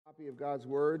Copy of God's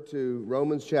Word to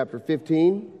Romans chapter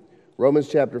 15. Romans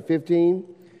chapter 15,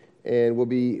 and we'll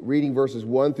be reading verses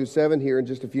 1 through 7 here in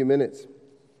just a few minutes.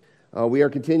 We are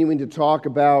continuing to talk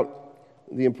about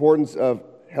the importance of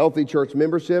healthy church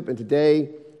membership, and today,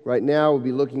 right now, we'll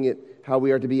be looking at how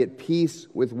we are to be at peace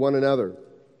with one another.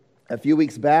 A few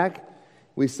weeks back,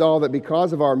 we saw that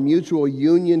because of our mutual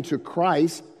union to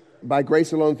Christ, by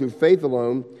grace alone, through faith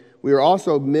alone, we are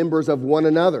also members of one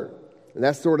another. And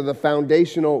that's sort of the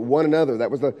foundational one another. That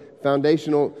was the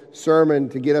foundational sermon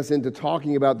to get us into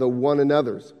talking about the one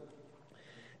another's,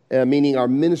 meaning our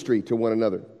ministry to one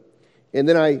another. And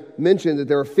then I mentioned that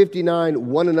there are 59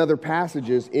 one another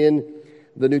passages in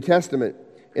the New Testament,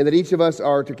 and that each of us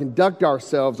are to conduct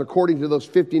ourselves according to those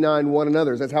 59 one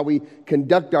another's. That's how we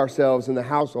conduct ourselves in the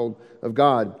household of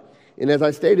God. And as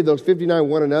I stated, those 59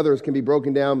 one another's can be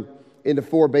broken down into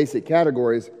four basic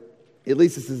categories. At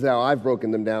least this is how I've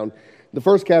broken them down. The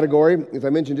first category, as I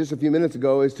mentioned just a few minutes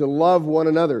ago, is to love one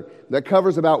another. That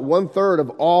covers about 1/3 of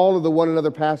all of the one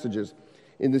another passages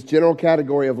in this general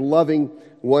category of loving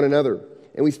one another.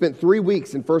 And we spent 3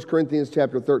 weeks in 1 Corinthians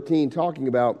chapter 13 talking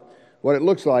about what it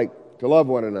looks like to love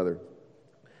one another.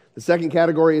 The second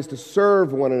category is to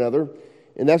serve one another,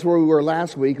 and that's where we were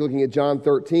last week, looking at John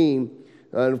 13.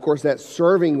 And of course, that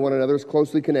serving one another is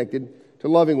closely connected to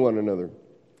loving one another.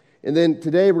 And then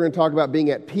today we're going to talk about being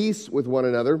at peace with one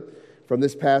another from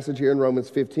this passage here in Romans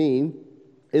 15.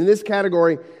 In this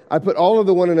category, I put all of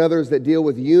the one another's that deal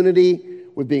with unity,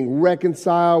 with being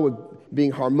reconciled, with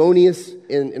being harmonious,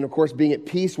 and of course being at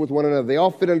peace with one another. They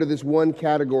all fit under this one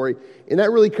category, and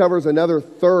that really covers another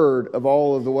third of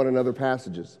all of the one another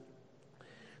passages.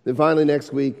 Then finally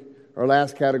next week, our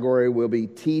last category will be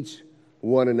teach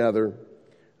one another.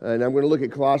 And I'm going to look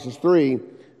at Colossians 3,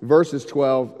 verses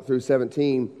 12 through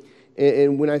 17.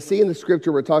 And when I see in the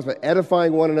scripture where it talks about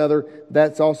edifying one another,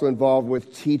 that's also involved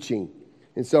with teaching.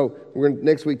 And so we're going to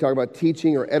next week talk about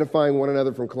teaching or edifying one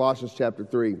another from Colossians chapter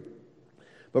 3.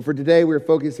 But for today, we're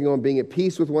focusing on being at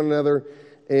peace with one another.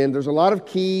 And there's a lot of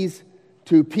keys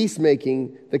to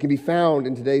peacemaking that can be found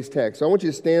in today's text. So I want you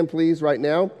to stand, please, right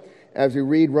now as we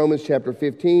read Romans chapter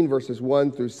 15, verses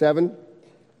 1 through 7.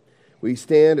 We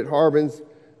stand at Harbin's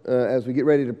as we get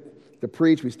ready to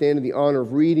preach. We stand in the honor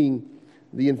of reading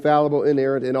the infallible,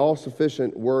 inerrant, and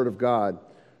all-sufficient Word of God.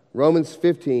 Romans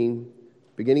 15,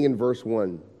 beginning in verse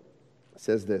 1,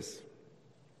 says this: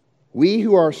 "We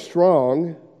who are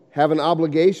strong have an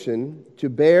obligation to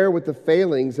bear with the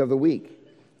failings of the weak,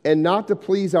 and not to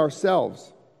please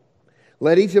ourselves.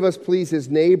 Let each of us please his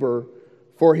neighbor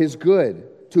for his good,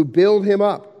 to build him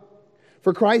up.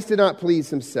 For Christ did not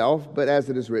please himself, but as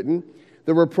it is written,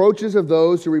 the reproaches of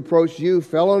those who reproached you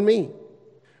fell on me.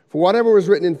 For whatever was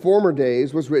written in former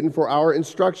days was written for our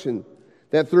instruction,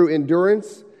 that through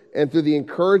endurance and through the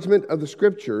encouragement of the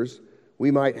Scriptures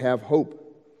we might have hope.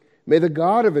 May the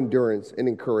God of endurance and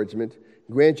encouragement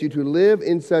grant you to live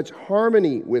in such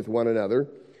harmony with one another,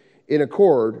 in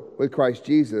accord with Christ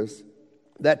Jesus,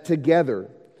 that together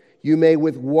you may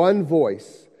with one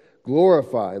voice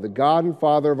glorify the God and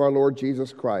Father of our Lord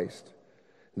Jesus Christ.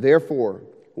 Therefore,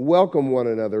 welcome one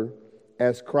another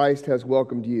as Christ has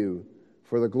welcomed you,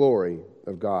 for the glory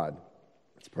of God."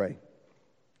 Let's pray.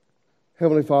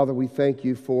 Heavenly Father, we thank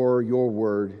you for your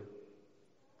word.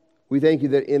 We thank you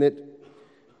that in it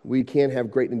we can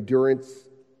have great endurance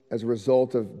as a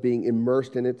result of being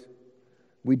immersed in it.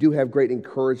 We do have great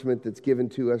encouragement that's given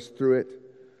to us through it,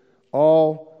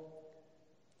 all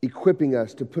equipping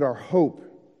us to put our hope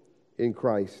in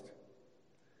Christ.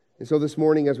 And so this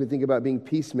morning, as we think about being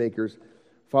peacemakers,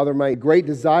 Father, my great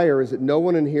desire is that no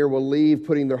one in here will leave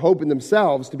putting their hope in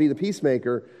themselves to be the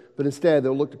peacemaker, but instead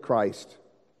they'll look to Christ,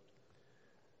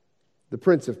 the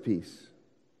Prince of Peace,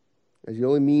 as the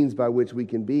only means by which we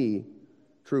can be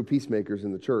true peacemakers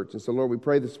in the church. And so, Lord, we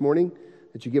pray this morning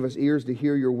that you give us ears to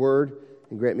hear your word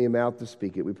and grant me a mouth to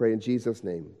speak it. We pray in Jesus'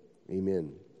 name.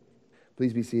 Amen.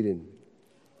 Please be seated.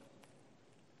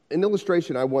 An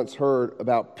illustration I once heard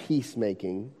about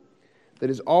peacemaking that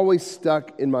has always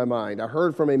stuck in my mind. I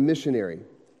heard from a missionary.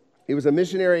 He was a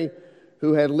missionary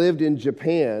who had lived in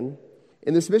Japan,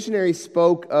 and this missionary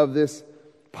spoke of this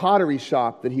pottery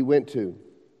shop that he went to.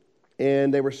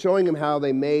 And they were showing him how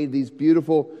they made these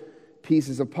beautiful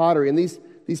pieces of pottery. And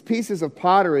these pieces of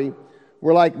pottery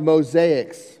were like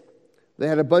mosaics. They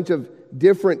had a bunch of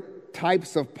different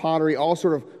types of pottery all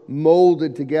sort of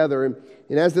molded together. And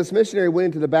as this missionary went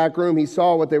into the back room, he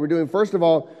saw what they were doing. First of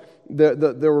all,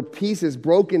 there were pieces,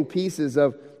 broken pieces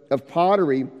of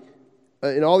pottery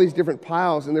in all these different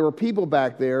piles, and there were people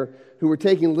back there who were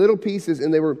taking little pieces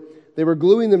and they were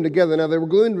gluing them together. Now, they were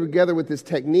gluing them together with this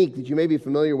technique that you may be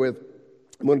familiar with.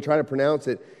 I'm going to try to pronounce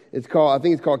it. It's called, I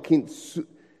think it's called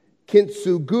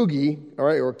kintsugi, all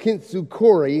right, or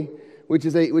kintsukori, which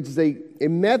is a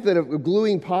method of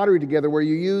gluing pottery together where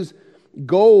you use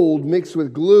gold mixed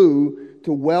with glue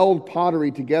to weld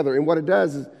pottery together. And what it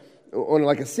does is, on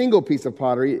like a single piece of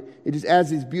pottery, it just adds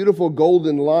these beautiful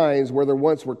golden lines where there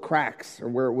once were cracks or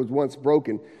where it was once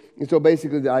broken. And so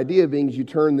basically the idea being is you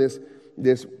turn this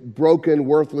broken,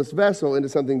 worthless vessel into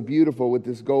something beautiful with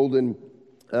this golden,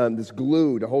 this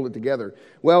glue to hold it together.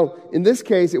 Well, in this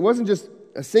case, it wasn't just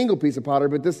a single piece of pottery,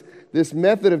 but this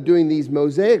method of doing these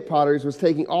mosaic potteries was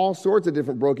taking all sorts of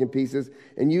different broken pieces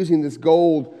and using this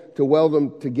gold to weld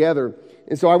them together.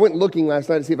 And so I went looking last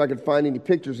night to see if I could find any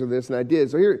pictures of this, and I did.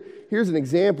 So here's an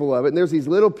example of it. And there's these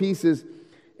little pieces,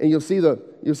 and you'll see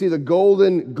the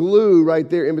golden glue right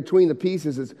there in between the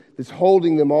pieces that's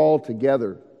holding them all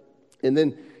together. And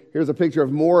then here's a picture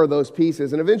of more of those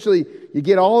pieces. And eventually you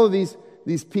get all of these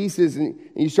pieces and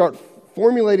you start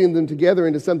formulating them together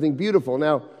into something beautiful.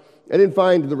 Now, I didn't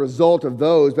find the result of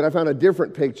those, but I found a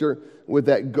different picture with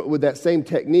that same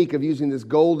technique of using this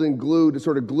golden glue to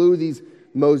sort of glue these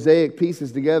mosaic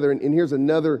pieces together. And here's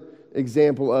another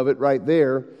example of it right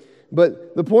there.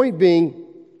 But the point being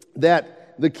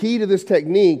that the key to this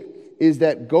technique is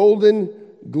that golden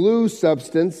glue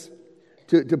substance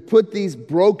to put these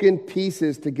broken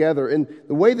pieces together. And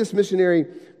the way this missionary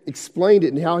explained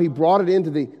it and how he brought it into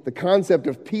the concept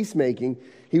of peacemaking,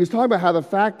 he was talking about how the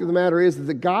fact of the matter is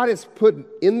that God has put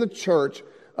in the church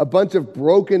a bunch of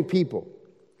broken people.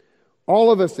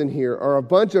 All of us in here are a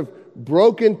bunch of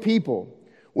broken people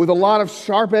with a lot of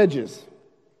sharp edges.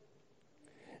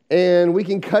 And we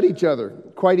can cut each other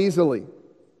quite easily.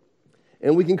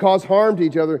 And we can cause harm to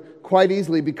each other quite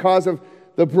easily because of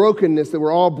the brokenness that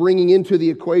we're all bringing into the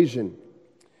equation.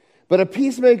 But a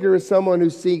peacemaker is someone who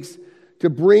seeks to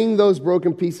bring those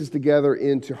broken pieces together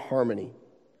into harmony.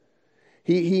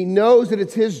 He knows that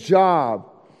it's his job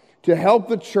to help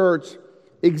the church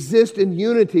exist in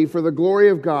unity for the glory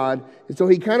of God. And so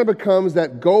he kind of becomes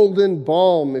that golden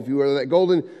balm, if you will, that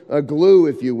golden glue,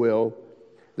 if you will,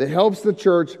 that helps the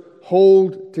church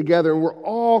hold together. And we're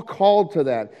all called to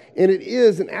that. And it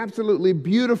is an absolutely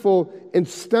beautiful and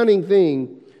stunning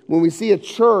thing when we see a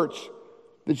church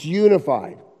that's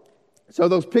unified. So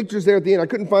those pictures there at the end, I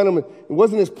couldn't find them. It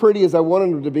wasn't as pretty as I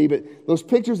wanted them to be, but those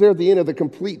pictures there at the end of the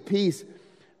complete piece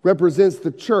represents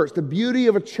the church, the beauty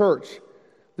of a church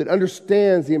that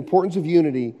understands the importance of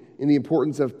unity and the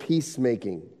importance of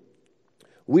peacemaking.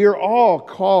 We are all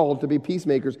called to be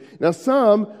peacemakers. Now,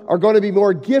 some are going to be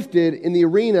more gifted in the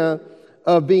arena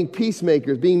of being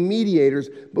peacemakers, being mediators,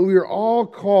 but we are all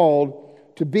called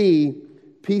to be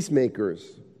peacemakers.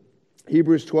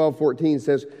 Hebrews 12:14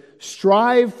 says,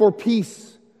 strive for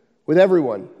peace with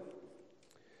everyone.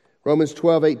 Romans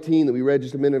 12:18 that we read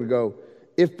just a minute ago.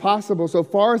 If possible, so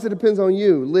far as it depends on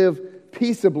you, live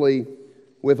peaceably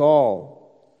with all.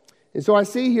 And so I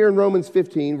see here in Romans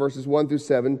 15, verses 1 through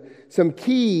 7, some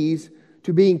keys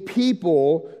to being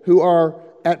people who are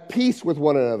at peace with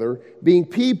one another, being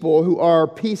people who are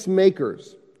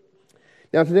peacemakers.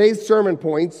 Now today's sermon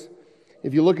points,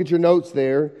 if you look at your notes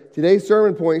there, today's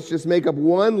sermon points just make up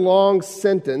one long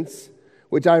sentence,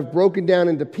 which I've broken down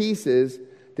into pieces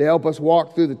to help us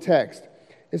walk through the text.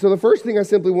 And so the first thing I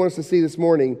simply want us to see this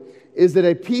morning is that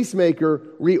a peacemaker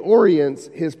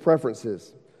reorients his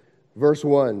preferences. Verse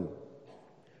 1,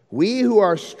 we who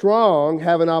are strong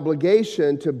have an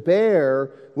obligation to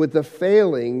bear with the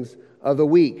failings of the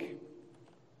weak.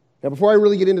 Now, before I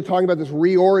really get into talking about this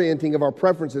reorienting of our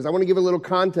preferences, I want to give a little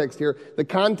context here. The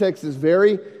context is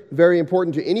very, very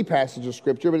important to any passage of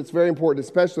Scripture, but it's very important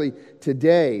especially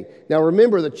today. Now,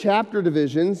 remember, the chapter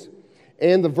divisions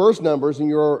and the verse numbers in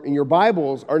your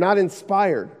Bibles are not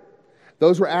inspired.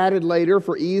 Those were added later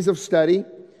for ease of study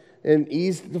and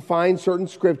ease to find certain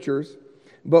scriptures,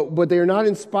 but they are not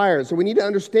inspired. So we need to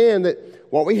understand that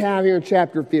what we have here in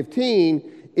chapter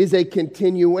 15 is a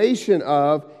continuation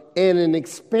of and an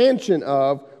expansion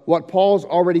of what Paul's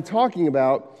already talking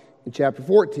about in chapter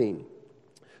 14.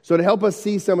 So to help us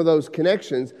see some of those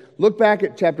connections, look back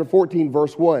at chapter 14,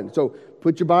 verse 1. So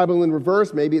put your Bible in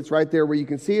reverse. Maybe it's right there where you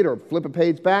can see it, or flip a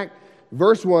page back.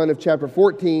 Verse 1 of chapter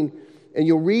 14, and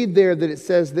you'll read there that it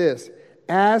says this,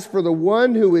 as for the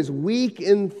one who is weak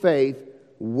in faith,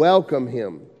 welcome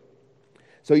him.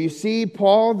 So you see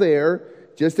Paul there,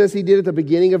 just as he did at the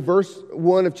beginning of verse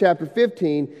 1 of chapter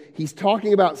 15, he's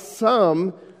talking about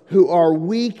some who are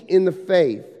weak in the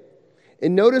faith.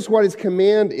 And notice what his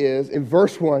command is in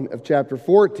verse 1 of chapter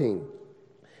 14.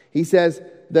 He says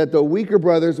that the weaker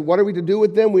brothers, what are we to do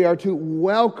with them? We are to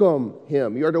welcome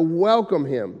him. You are to welcome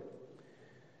him.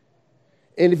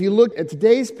 And if you look at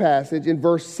today's passage in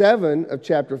verse 7 of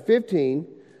chapter 15,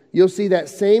 you'll see that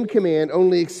same command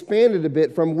only expanded a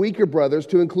bit from weaker brothers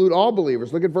to include all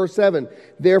believers. Look at verse 7.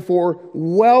 Therefore,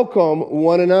 welcome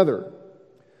one another.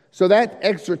 So that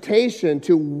exhortation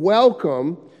to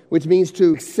welcome, which means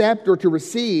to accept or to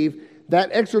receive, that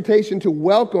exhortation to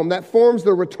welcome, that forms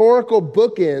the rhetorical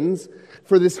bookends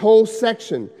for this whole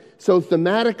section. So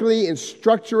thematically and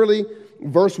structurally,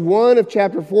 verse 1 of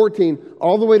chapter 14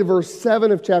 all the way to verse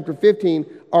 7 of chapter 15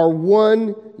 are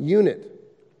one unit.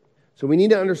 So we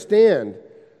need to understand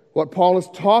what Paul is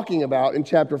talking about in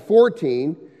chapter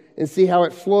 14 and see how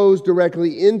it flows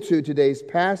directly into today's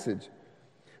passage.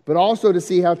 But also to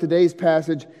see how today's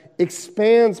passage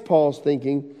expands Paul's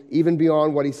thinking even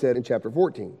beyond what he said in chapter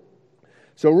 14.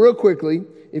 So real quickly,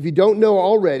 if you don't know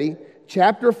already,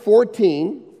 chapter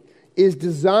 14 is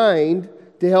designed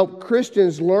to help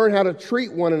Christians learn how to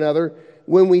treat one another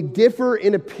when we differ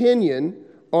in opinion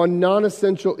on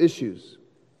non-essential issues.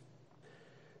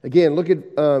 Again, look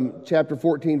at chapter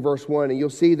 14, verse 1, and you'll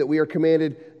see that we are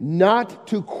commanded not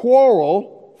to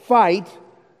quarrel, fight,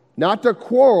 not to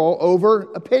quarrel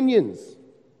over opinions.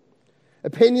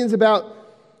 Opinions about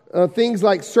things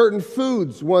like certain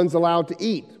foods one's allowed to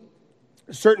eat,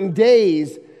 certain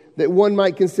days that one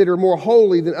might consider more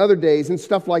holy than other days, and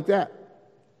stuff like that.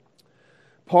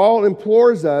 Paul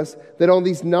implores us that on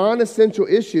these non-essential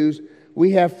issues,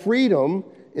 we have freedom,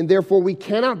 and therefore we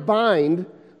cannot bind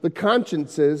the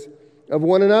consciences of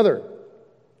one another.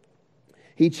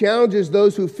 He challenges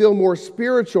those who feel more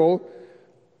spiritual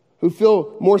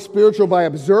by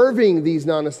observing these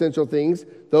non-essential things,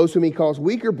 those whom he calls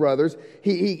weaker brothers.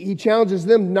 He challenges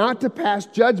them not to pass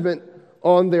judgment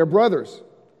on their brothers.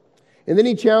 And then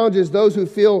he challenges those who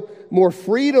feel more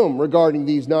freedom regarding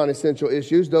these non-essential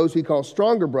issues, those he calls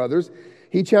stronger brothers.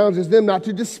 He challenges them not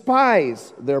to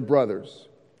despise their brothers.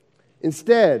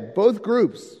 Instead, both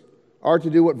groups are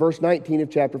to do what verse 19 of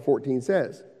chapter 14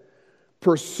 says.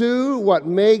 Pursue what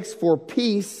makes for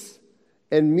peace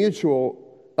and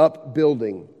mutual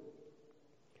upbuilding.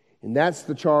 And that's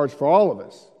the charge for all of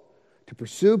us, to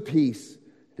pursue peace,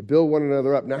 to build one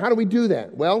another up. Now, how do we do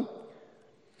that? Well,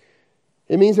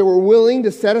 it means that we're willing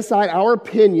to set aside our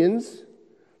opinions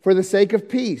for the sake of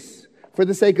peace, for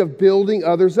the sake of building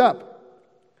others up.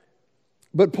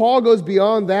 But Paul goes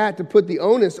beyond that to put the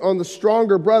onus on the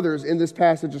stronger brothers in this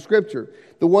passage of Scripture,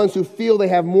 the ones who feel they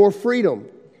have more freedom.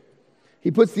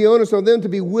 He puts the onus on them to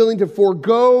be willing to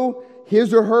forego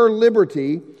his or her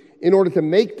liberty in order to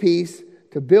make peace,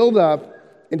 to build up,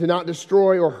 and to not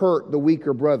destroy or hurt the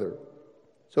weaker brother.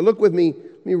 So look with me.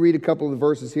 Let me read a couple of the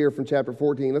verses here from chapter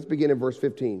 14. Let's begin in verse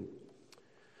 15.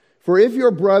 For if your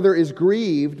brother is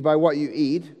grieved by what you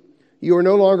eat, you are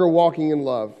no longer walking in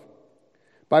love.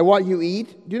 By what you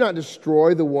eat, do not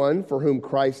destroy the one for whom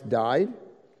Christ died.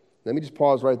 Let me just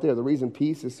pause right there. The reason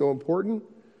peace is so important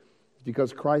is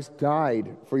because Christ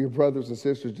died for your brothers and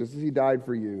sisters just as he died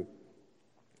for you.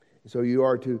 So you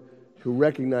are to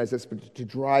recognize this, but to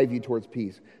drive you towards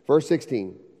peace. Verse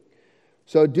 16.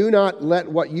 So do not let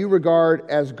what you regard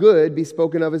as good be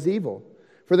spoken of as evil.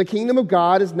 For the kingdom of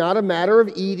God is not a matter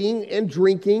of eating and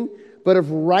drinking, but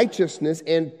of righteousness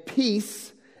and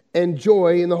peace and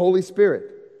joy in the Holy Spirit.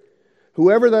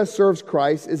 Whoever thus serves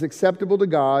Christ is acceptable to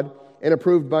God and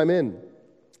approved by men.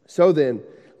 So then,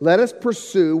 let us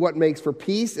pursue what makes for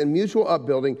peace and mutual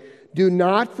upbuilding. Do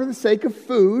not, for the sake of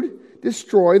food,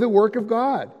 destroy the work of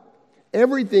God.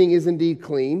 Everything is indeed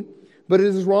clean, but it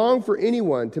is wrong for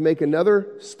anyone to make another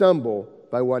stumble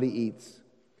by what he eats.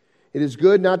 It is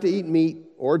good not to eat meat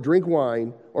or drink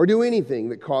wine or do anything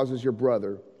that causes your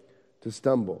brother to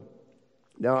stumble.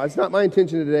 Now, it's not my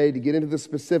intention today to get into the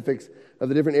specifics of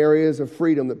the different areas of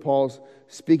freedom that Paul's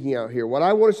speaking out here. What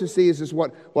I want us to see is just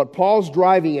what Paul's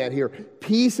driving at here.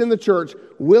 Peace in the church,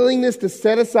 willingness to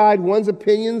set aside one's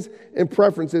opinions and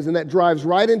preferences, and that drives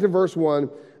right into verse 1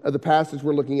 of the passage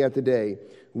we're looking at today.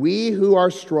 We who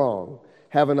are strong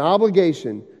have an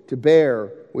obligation to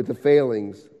bear with the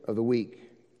failings of the weak.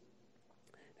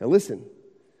 Now listen,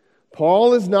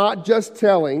 Paul is not just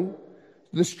telling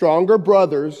the stronger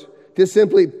brothers to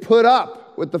simply put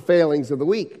up with the failings of the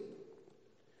weak.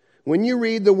 When you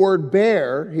read the word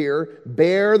bear here,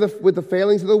 with the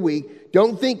failings of the weak,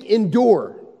 don't think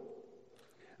endure.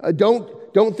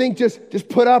 Don't think just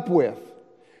put up with.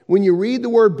 When you read the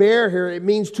word bear here, it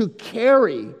means to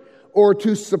carry or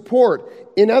to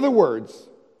support. In other words,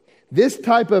 this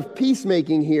type of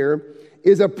peacemaking here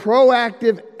is a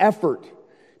proactive effort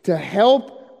to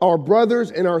help our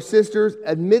brothers and our sisters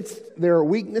amidst their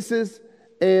weaknesses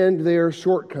and their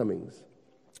shortcomings.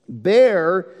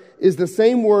 Bear is the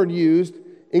same word used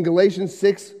in Galatians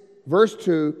 6, verse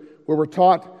 2, where we're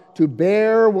taught to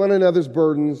bear one another's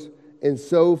burdens and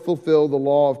so fulfill the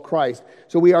law of Christ.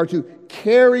 So we are to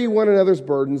carry one another's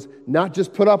burdens, not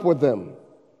just put up with them.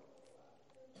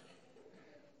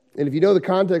 And if you know the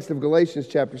context of Galatians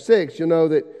chapter 6, you'll know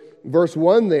that verse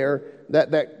 1 there,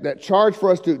 that charge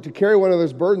for us to carry one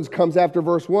another's burdens comes after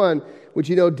verse 1, which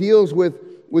deals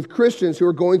with Christians who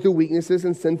are going through weaknesses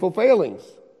and sinful failings.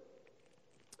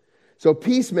 So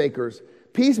peacemakers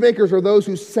are those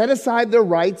who set aside their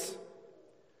rights,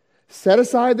 set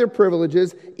aside their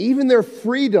privileges, even their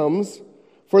freedoms,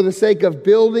 for the sake of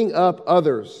building up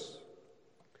others.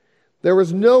 There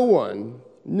was no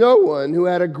one who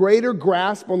had a greater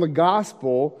grasp on the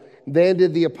gospel than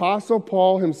did the Apostle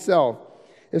Paul himself.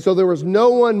 And so there was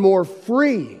no one more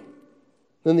free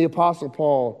than the Apostle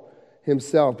Paul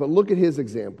himself. But look at his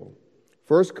example.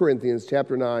 1 Corinthians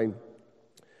chapter 9,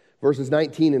 verses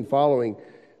 19 and following.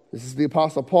 This is the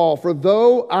Apostle Paul. For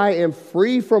though I am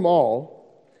free from all,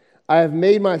 I have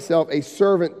made myself a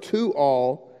servant to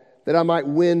all, that I might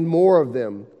win more of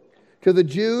them. To the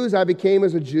Jews I became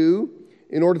as a Jew,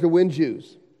 in order to win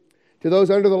Jews. To those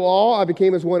under the law, I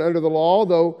became as one under the law,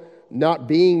 though not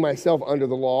being myself under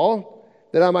the law,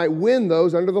 that I might win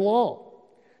those under the law.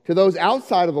 To those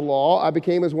outside of the law, I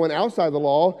became as one outside the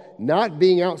law, not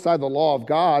being outside the law of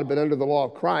God, but under the law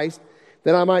of Christ,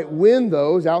 that I might win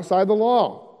those outside the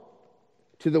law.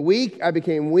 To the weak, I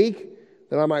became weak,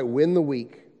 that I might win the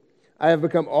weak. I have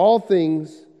become all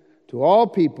things to all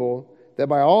people, that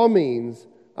by all means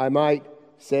I might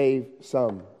save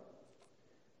some.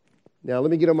 Now,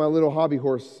 let me get on my little hobby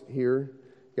horse here.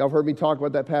 Y'all have heard me talk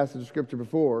about that passage of Scripture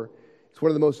before. It's one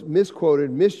of the most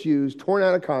misquoted, misused, torn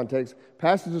out of context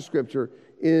passages of Scripture.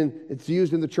 It's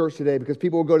used in the church today because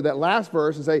people will go to that last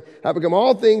verse and say, I've become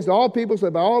all things to all people, so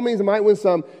that by all means I might win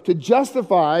some, to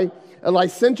justify a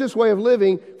licentious way of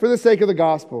living for the sake of the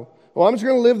gospel. Well, I'm just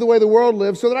going to live the way the world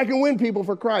lives so that I can win people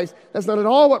for Christ. That's not at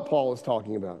all what Paul is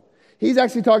talking about. He's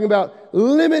actually talking about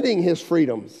limiting his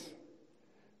freedoms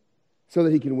so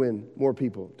that he can win more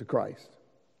people to Christ.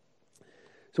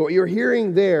 So what you're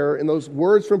hearing there in those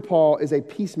words from Paul is a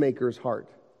peacemaker's heart.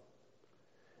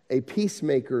 A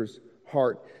peacemaker's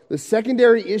heart. The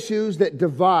secondary issues that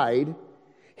divide,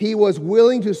 he was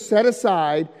willing to set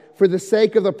aside for the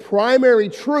sake of the primary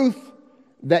truth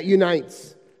that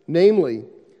unites, namely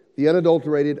the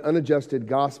unadulterated, unadjusted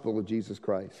gospel of Jesus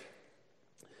Christ.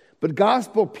 But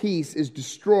gospel peace is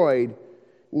destroyed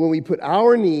when we put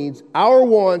our needs, our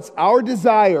wants, our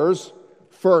desires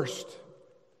first.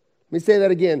 Let me say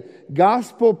that again.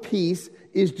 Gospel peace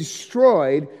is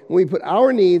destroyed when we put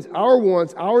our needs, our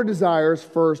wants, our desires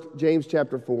first. James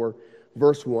chapter 4,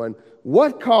 verse 1.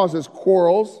 What causes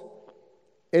quarrels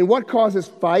and what causes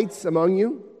fights among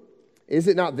you? Is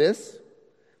it not this,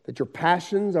 that your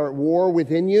passions are at war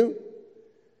within you?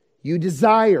 You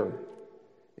desire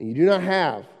and you do not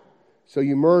have, so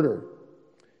you murder.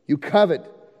 You covet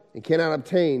and cannot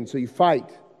obtain, so you fight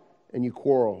and you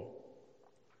quarrel.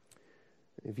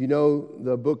 If you know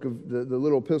the book of the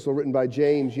little epistle written by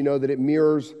James, you know that it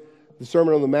mirrors the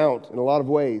Sermon on the Mount in a lot of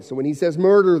ways. So when he says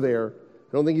murder there,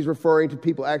 I don't think he's referring to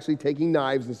people actually taking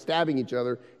knives and stabbing each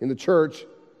other in the church,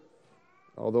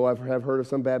 although I have heard of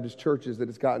some Baptist churches that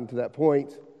it's gotten to that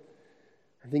point.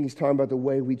 I think he's talking about the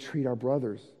way we treat our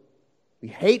brothers. We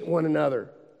hate one another.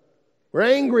 We're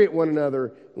angry at one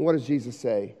another. And what does Jesus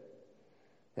say?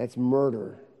 That's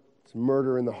murder. It's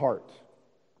murder in the heart.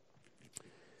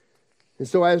 And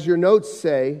so as your notes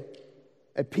say,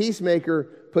 a peacemaker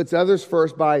puts others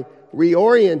first by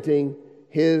reorienting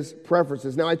his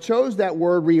preferences. Now, I chose that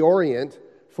word reorient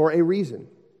for a reason.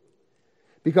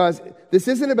 Because this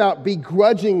isn't about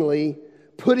begrudgingly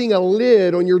putting a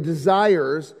lid on your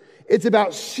desires. It's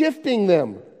about shifting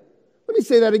them. Let me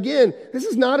say that again. This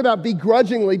is not about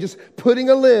begrudgingly just putting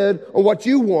a lid on what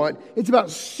you want. It's about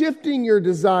shifting your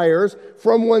desires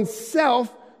from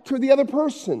oneself to the other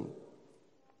person.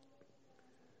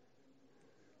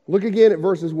 Look again at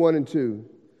verses 1 and 2.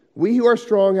 We who are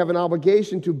strong have an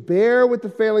obligation to bear with the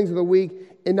failings of the weak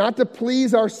and not to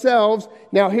please ourselves.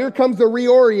 Now here comes the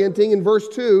reorienting in verse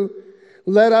 2.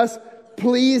 Let us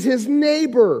please his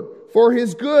neighbor for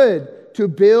his good, to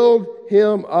build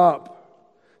him up.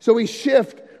 So we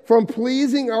shift from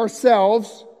pleasing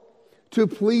ourselves to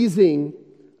pleasing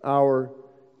our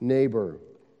neighbor.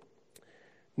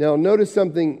 Now notice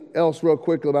something else real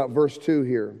quickly about verse 2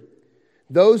 here.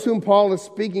 Those whom Paul is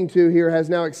speaking to here has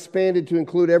now expanded to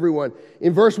include everyone.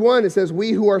 In verse 1, it says,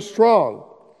 we who are strong.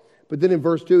 But then in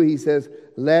verse 2, he says,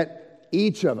 let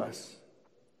each of us.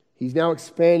 He's now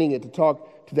expanding it to talk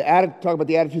about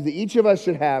the attitude that each of us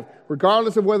should have,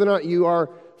 regardless of whether or not you are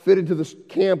fitted to the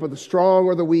camp of the strong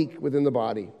or the weak within the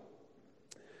body.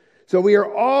 So we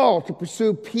are all to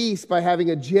pursue peace by having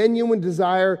a genuine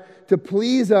desire to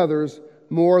please others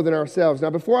more than ourselves. Now,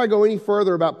 before I go any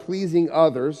further about pleasing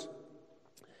others,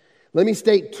 let me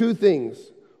state two things.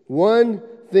 One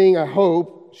thing I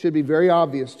hope should be very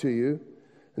obvious to you,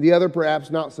 and the other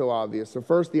perhaps not so obvious. So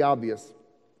first, the obvious.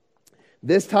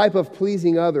 This type of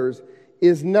pleasing others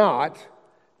is not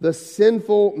the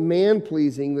sinful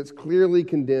man-pleasing that's clearly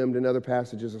condemned in other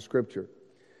passages of Scripture.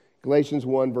 Galatians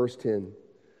 1, verse 10.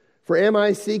 For am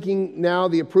I seeking now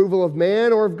the approval of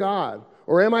man or of God?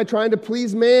 Or am I trying to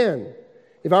please man?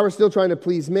 If I were still trying to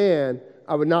please man,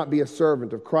 I would not be a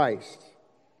servant of Christ.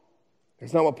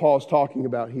 That's not what Paul's talking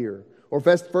about here. Or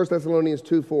 1 Thessalonians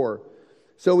 2:4.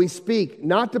 So we speak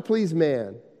not to please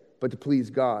man, but to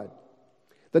please God.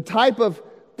 The type of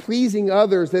pleasing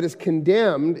others that is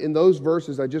condemned in those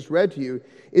verses I just read to you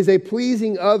is a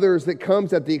pleasing others that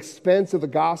comes at the expense of the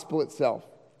gospel itself.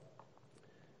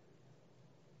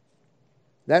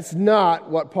 That's not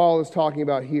what Paul is talking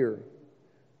about here.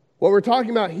 What we're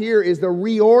talking about here is the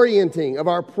reorienting of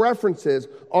our preferences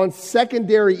on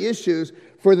secondary issues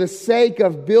for the sake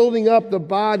of building up the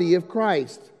body of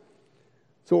Christ.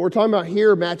 So what we're talking about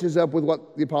here matches up with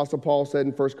what the Apostle Paul said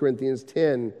in 1 Corinthians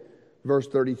 10, verse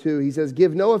 32. He says,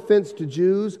 give no offense to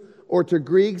Jews or to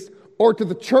Greeks or to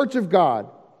the church of God.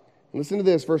 Listen to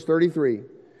this, verse 33.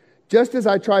 Just as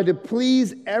I try to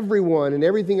please everyone in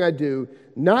everything I do,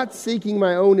 not seeking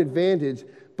my own advantage,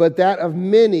 but that of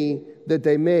many, that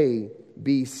they may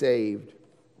be saved.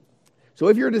 So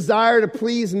if your desire to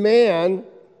please man,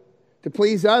 to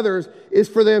please others, is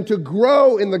for them to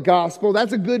grow in the gospel,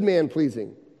 that's a good man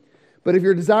pleasing. But if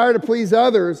your desire to please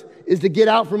others is to get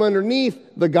out from underneath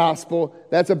the gospel,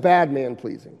 that's a bad man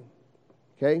pleasing.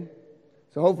 Okay?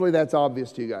 So hopefully that's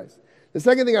obvious to you guys. The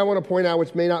second thing I want to point out,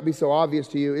 which may not be so obvious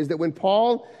to you, is that when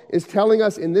Paul is telling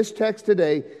us in this text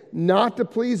today not to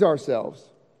please ourselves,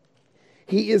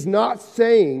 he is not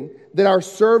saying that our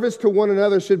service to one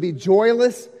another should be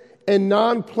joyless and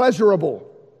non-pleasurable.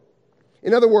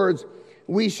 In other words,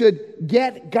 we should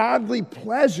get godly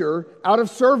pleasure out of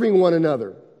serving one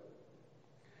another.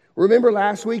 Remember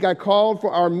last week I called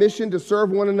for our mission to serve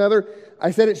one another?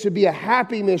 I said it should be a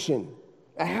happy mission.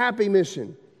 A happy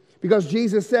mission. Because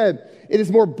Jesus said it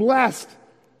is more blessed.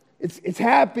 It's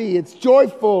happy, it's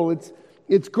joyful,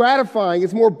 it's gratifying,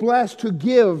 it's more blessed to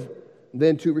give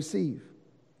than to receive.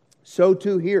 So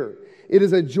too here. It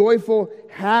is a joyful,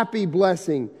 happy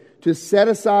blessing to set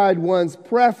aside one's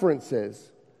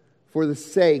preferences for the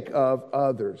sake of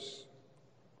others.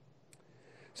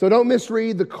 So don't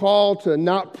misread the call to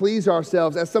not please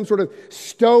ourselves as some sort of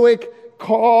stoic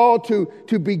call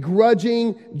to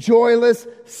begrudging, joyless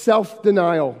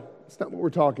self-denial. That's not what we're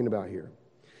talking about here.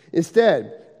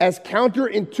 Instead, as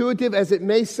counterintuitive as it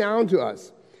may sound to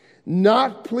us,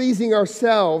 not pleasing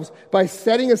ourselves by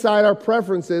setting aside our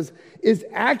preferences is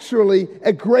actually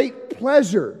a great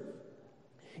pleasure.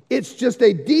 It's just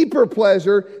a deeper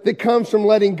pleasure that comes from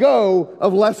letting go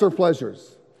of lesser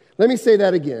pleasures. Let me say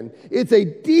that again. It's a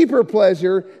deeper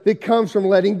pleasure that comes from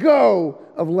letting go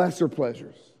of lesser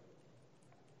pleasures.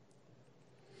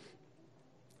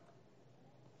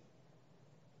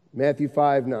 Matthew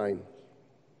 5:9.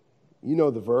 You know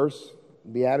the verse,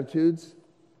 Beatitudes.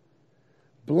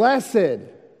 Blessed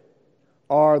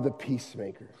are the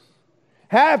peacemakers.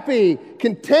 Happy,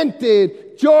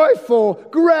 contented, joyful,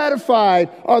 gratified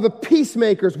are the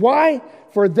peacemakers. Why?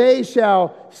 For they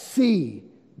shall see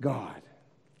God.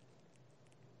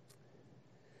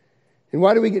 And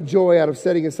why do we get joy out of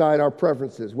setting aside our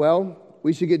preferences? Well,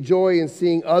 we should get joy in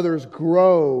seeing others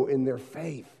grow in their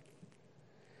faith.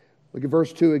 Look at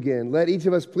verse 2 again. Let each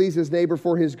of us please his neighbor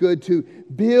for his good, to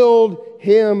build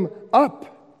him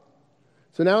up.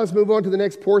 So now let's move on to the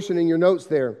next portion in your notes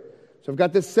there. So I've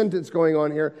got this sentence going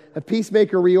on here. A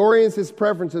peacemaker reorients his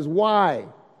preferences. Why?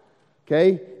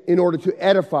 Okay? In order to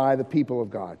edify the people of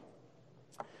God.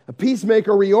 A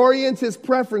peacemaker reorients his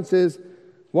preferences.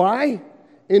 Why?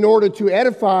 In order to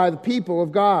edify the people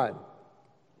of God.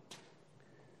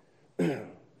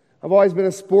 I've always been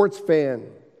a sports fan.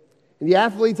 And the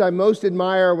athletes I most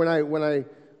admire when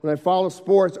I follow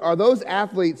sports are those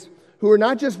athletes who are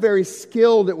not just very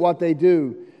skilled at what they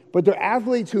do, but they're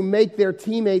athletes who make their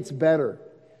teammates better.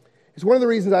 It's one of the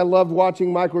reasons I loved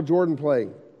watching Michael Jordan play.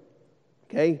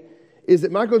 Okay? Is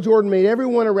that Michael Jordan made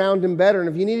everyone around him better. And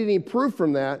if you need any proof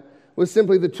from that, was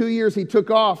simply the 2 years he took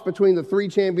off between the 3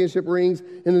 championship rings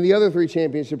and then the other 3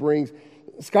 championship rings.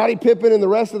 Scottie Pippen and the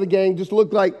rest of the gang just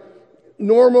looked like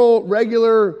normal,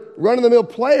 regular, run-of-the-mill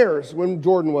players when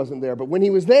Jordan wasn't there. But when he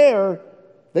was there,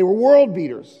 they were world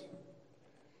beaters.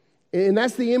 And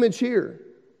that's the image here.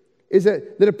 is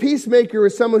that a peacemaker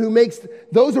is someone who makes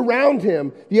those around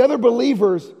him, the other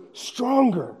believers,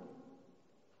 stronger.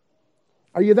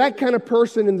 Are you that kind of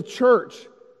person in the church?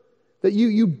 That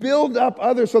you build up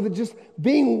others so that just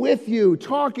being with you,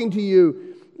 talking to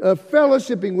you,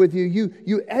 fellowshipping with you,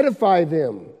 you edify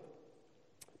them.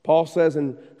 Paul says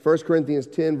in 1 Corinthians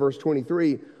 10, verse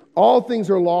 23, all things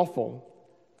are lawful,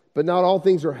 but not all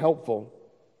things are helpful.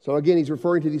 So again, he's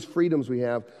referring to these freedoms we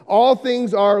have. All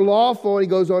things are lawful, and he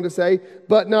goes on to say,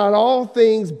 but not all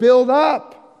things build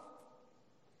up.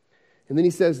 And then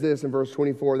he says this in verse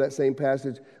 24, that same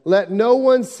passage, let no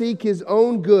one seek his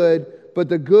own good, but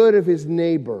the good of his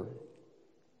neighbor.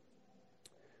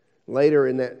 Later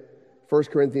in that 1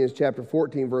 Corinthians chapter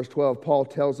 14, verse 12, Paul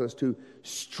tells us to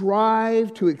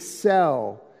strive to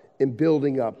excel in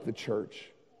building up the church.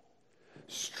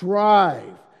 Strive.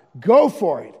 Go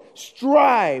for it.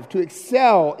 Strive to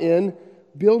excel in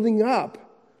building up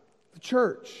the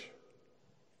church.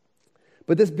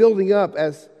 But this building up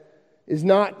is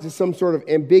not just some sort of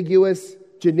ambiguous,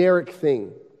 generic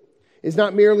thing. It's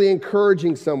not merely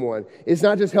encouraging someone. It's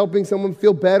not just helping someone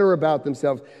feel better about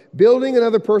themselves. Building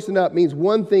another person up means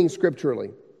one thing scripturally,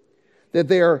 that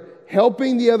they are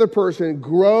helping the other person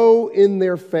grow in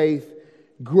their faith,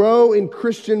 grow in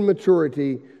Christian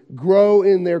maturity, grow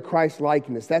in their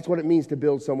Christ-likeness. That's what it means to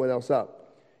build someone else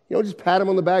up. You don't just pat them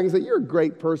on the back and say, you're a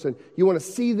great person. You want to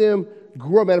see them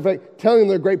grow. Matter of fact, telling them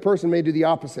they're a great person may do the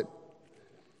opposite.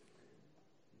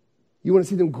 You want to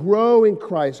see them grow in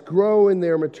Christ, grow in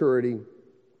their maturity.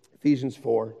 Ephesians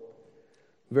 4,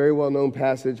 very well-known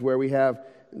passage where we have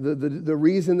the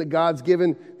reason that God's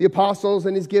given the apostles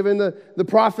and He's given the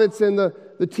prophets and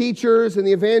the teachers and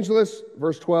the evangelists,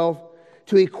 verse 12,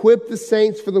 to equip the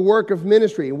saints for the work of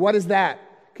ministry. And what is that?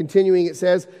 Continuing, it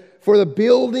says, for the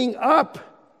building up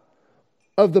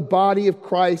of the body of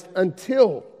Christ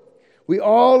until we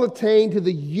all attain to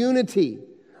the unity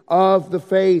of the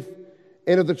faith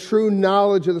and of the true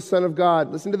knowledge of the Son of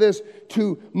God. Listen to this.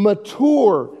 To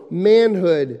mature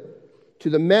manhood to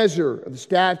the measure of the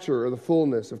stature of the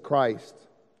fullness of Christ.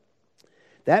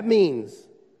 That means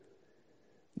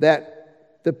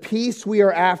that the peace we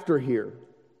are after here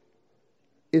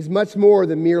is much more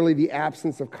than merely the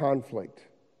absence of conflict.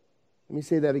 Let me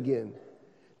say that again.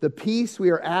 The peace we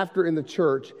are after in the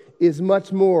church is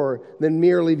much more than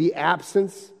merely the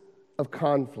absence of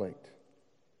conflict.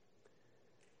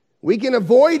 We can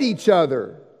avoid each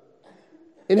other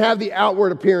and have the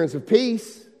outward appearance of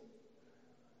peace,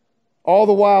 all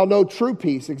the while no true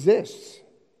peace exists.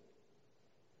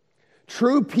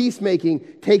 True peacemaking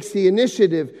takes the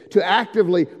initiative to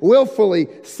actively, willfully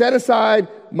set aside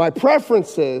my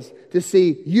preferences to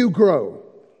see you grow.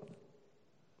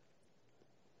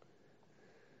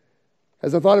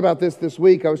 As I thought about this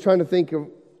week, I was trying to think of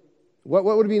what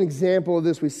would be an example of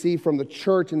this we see from the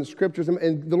church in the scriptures.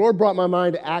 And the Lord brought my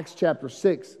mind to Acts chapter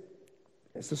 6.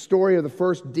 It's the story of the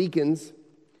first deacons.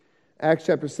 Acts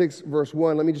chapter 6, verse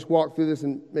 1. Let me just walk through this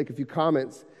and make a few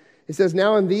comments. It says,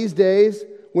 now in these days,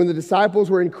 when the disciples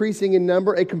were increasing in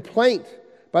number, a complaint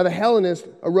by the Hellenists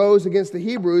arose against the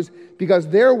Hebrews because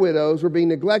their widows were being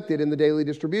neglected in the daily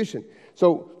distribution.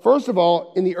 So, first of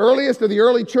all, in the earliest of the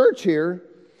early church here,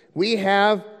 we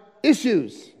have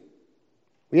issues.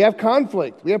 We have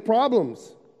conflict. We have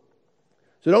problems.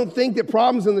 So don't think that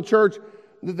problems in the church,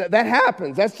 that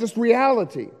happens. That's just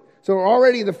reality. So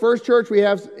already in the first church, we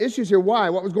have issues here. Why?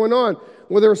 What was going on?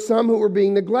 Well, there were some who were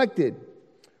being neglected.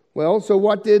 Well, so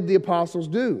what did the apostles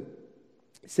do?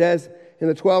 It says, and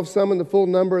the 12 summoned the full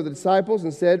number of the disciples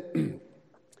and said,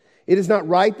 it is not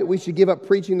right that we should give up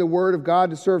preaching the word of God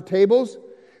to serve tables.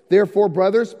 Therefore,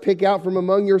 brothers, pick out from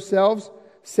among yourselves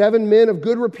 7 men of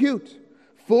good repute,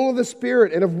 full of the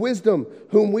Spirit and of wisdom,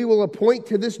 whom we will appoint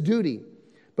to this duty.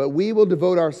 But we will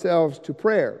devote ourselves to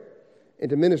prayer and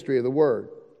to ministry of the word.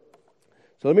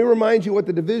 So let me remind you what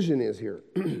the division is here.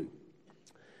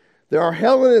 There are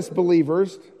Hellenistic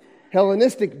believers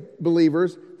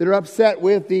that are upset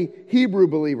with the Hebrew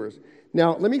believers.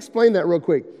 Now, let me explain that real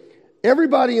quick.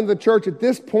 Everybody in the church at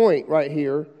this point right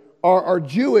here are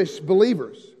Jewish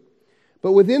believers.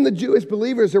 But within the Jewish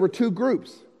believers, there were two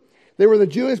groups. There were the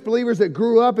Jewish believers that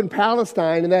grew up in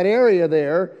Palestine, in that area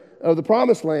there of the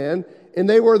Promised Land, and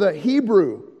they were the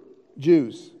Hebrew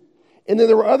Jews. And then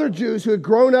there were other Jews who had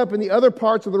grown up in the other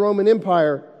parts of the Roman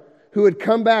Empire who had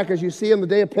come back, as you see on the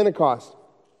day of Pentecost.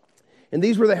 And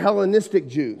these were the Hellenistic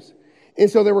Jews. And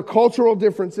so there were cultural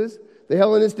differences. The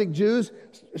Hellenistic Jews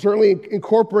certainly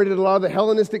incorporated a lot of the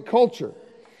Hellenistic culture.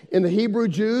 And the Hebrew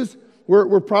Jews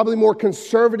were probably more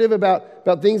conservative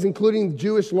about things, including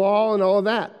Jewish law and all of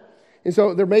that. And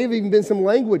so there may have even been some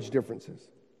language differences.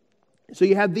 So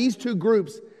you have these two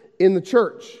groups in the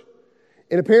church.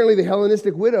 And apparently the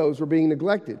Hellenistic widows were being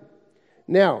neglected.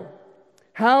 Now,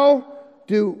 how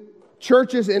do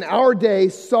churches in our day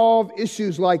solve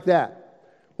issues like that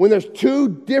when there's two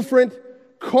different,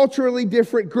 culturally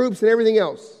different groups and everything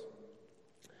else?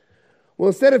 Well,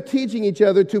 instead of teaching each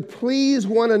other to please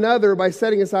one another by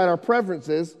setting aside our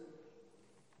preferences,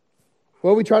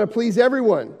 well, we try to please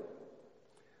everyone.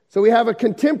 So we have a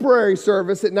contemporary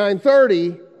service at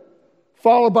 9:30,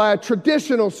 followed by a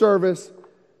traditional service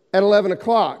at 11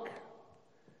 o'clock.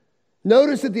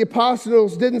 Notice that the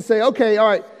apostles didn't say, okay, all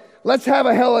right, let's have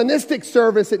a Hellenistic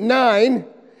service at 9,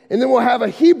 and then we'll have a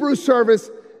Hebrew service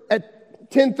at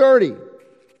 10:30.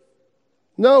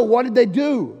 No, what did they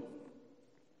do?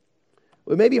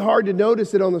 Well, it may be hard to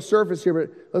notice it on the surface here, but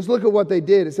let's look at what they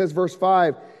did. It says, verse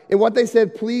 5, and what they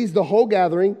said pleased the whole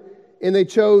gathering, and they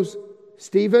chose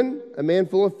Stephen, a man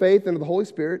full of faith and of the Holy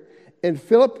Spirit, and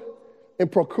Philip,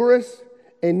 and Prochorus,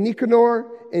 and Nicanor,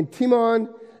 and Timon,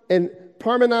 and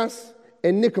Parmenas,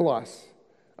 and Nicholas,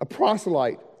 a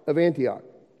proselyte of Antioch.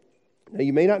 Now,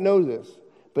 you may not know this,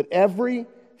 but every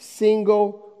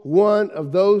single one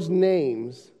of those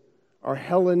names are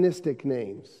Hellenistic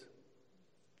names.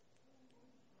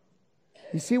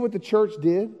 You see what the church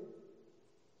did?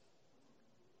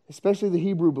 Especially the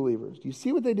Hebrew believers. Do you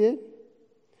see what they did?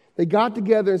 They got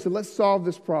together and said, let's solve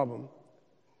this problem.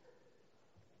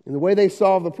 And the way they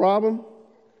solved the problem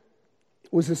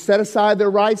was to set aside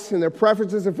their rights and their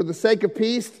preferences, and for the sake of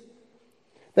peace,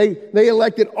 they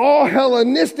elected all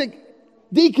Hellenistic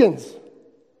deacons.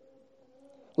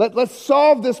 Let's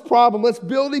solve this problem. Let's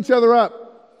build each other up.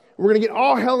 We're going to get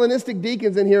all Hellenistic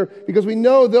deacons in here because we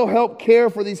know they'll help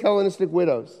care for these Hellenistic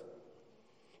widows.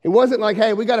 It wasn't like,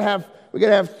 hey, we got to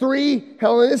have 3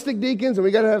 Hellenistic deacons and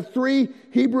we got to have 3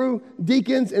 Hebrew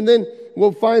deacons, and then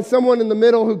we'll find someone in the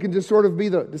middle who can just sort of be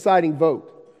the deciding vote.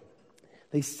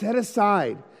 They set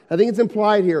aside, I think it's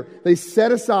implied here, they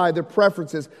set aside their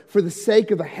preferences for the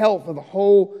sake of the health of the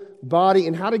whole body.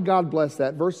 And how did God bless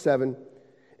that? Verse 7,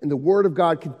 and the word of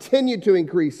God continued to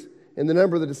increase, and the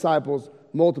number of the disciples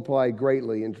multiplied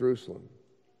greatly in Jerusalem.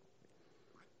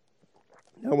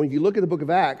 Now, when you look at the book of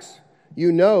Acts,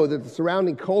 you know that the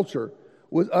surrounding culture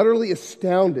was utterly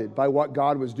astounded by what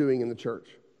God was doing in the church.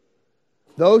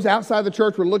 Those outside the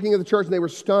church were looking at the church and they were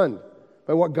stunned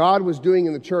by what God was doing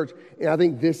in the church. And I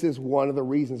think this is one of the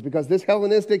reasons, because this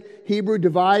Hellenistic Hebrew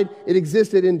divide, it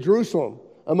existed in Jerusalem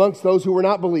amongst those who were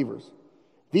not believers.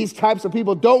 These types of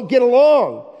people don't get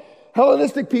along.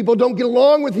 Hellenistic people don't get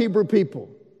along with Hebrew people.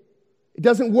 It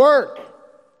doesn't work.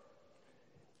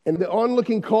 And the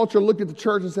onlooking culture looked at the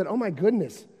church and said, oh my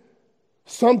goodness,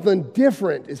 something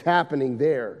different is happening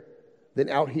there than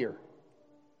out here.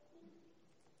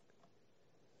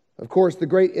 Of course, the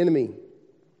great enemy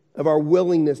of our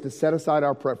willingness to set aside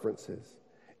our preferences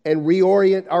and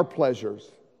reorient our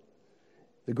pleasures,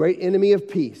 the great enemy of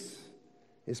peace,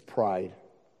 is pride.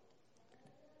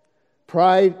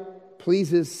 Pride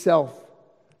pleases self.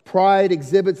 Pride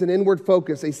exhibits an inward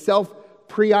focus, a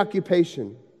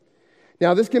self-preoccupation.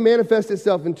 Now, this can manifest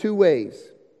itself in 2 ways.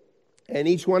 And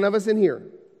each one of us in here,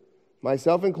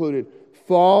 myself included,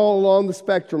 fall along the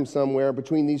spectrum somewhere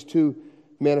between these 2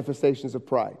 manifestations of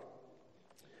pride.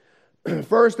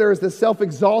 First, there is the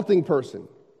self-exalting person.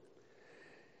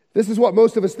 This is what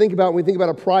most of us think about when we think about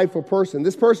a prideful person.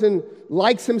 This person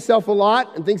likes himself a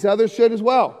lot and thinks others should as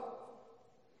well.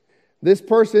 This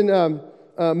person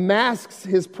masks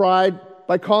his pride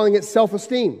by calling it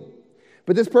self-esteem.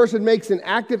 But this person makes an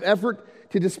active effort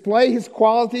to display his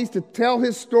qualities, to tell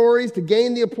his stories, to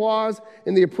gain the applause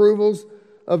and the approvals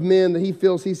of men that he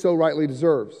feels he so rightly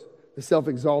deserves. The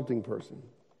self-exalting person.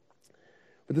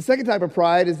 But the second type of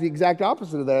pride is the exact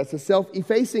opposite of that. It's a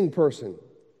self-effacing person.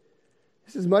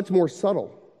 This is much more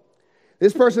subtle.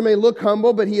 This person may look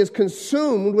humble, but he is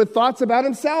consumed with thoughts about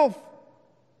himself.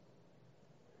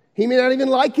 He may not even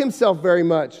like himself very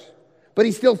much, but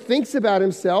he still thinks about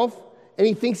himself, and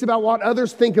he thinks about what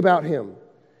others think about him.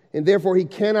 And therefore, he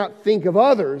cannot think of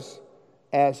others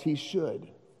as he should.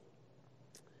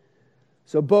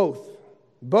 So both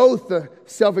the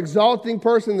self-exalting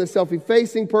person and the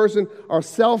self-effacing person are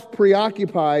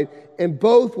self-preoccupied, and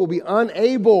both will be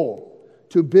unable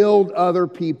to build other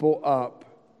people up.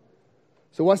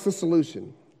 So what's the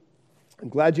solution? I'm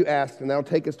glad you asked, and that'll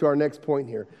take us to our next point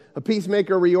here. A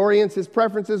peacemaker reorients his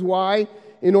preferences. Why?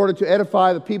 In order to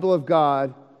edify the people of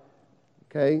God.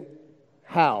 Okay?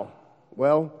 How?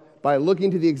 Well, by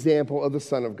looking to the example of the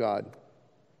Son of God.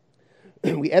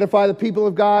 We edify the people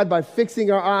of God by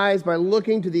fixing our eyes, by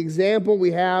looking to the example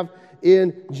we have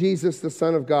in Jesus, the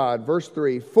Son of God. Verse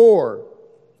 3,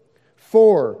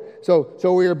 For.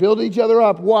 So we are building each other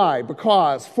up. Why?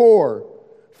 Because.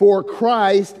 For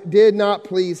Christ did not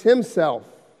please himself.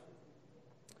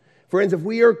 Friends, if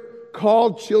we are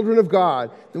called children of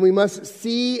God, then we must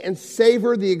see and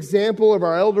savor the example of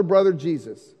our elder brother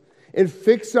Jesus and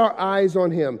fix our eyes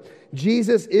on him.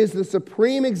 Jesus is the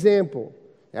supreme example,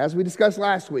 as we discussed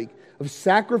last week, of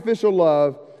sacrificial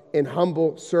love and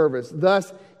humble service.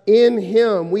 Thus, in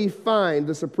him we find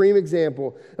the supreme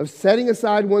example of setting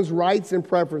aside one's rights and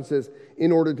preferences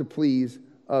in order to please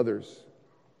others.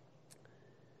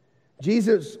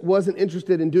 Jesus wasn't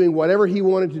interested in doing whatever he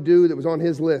wanted to do that was on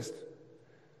his list.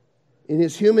 In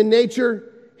his human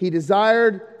nature, he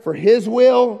desired for his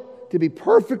will to be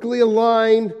perfectly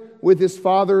aligned with his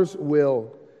Father's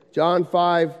will. John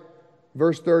 5,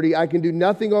 verse 30, I can do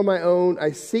nothing on my own.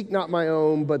 I seek not my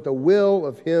own, but the will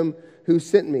of him who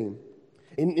sent me.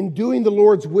 In doing the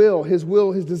Lord's will, his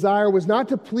desire was not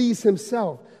to please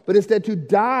himself, but instead to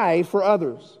die for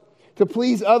others. To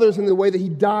please others in the way that he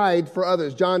died for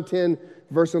others. John 10,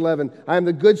 verse 11. I am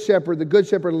the good shepherd. The good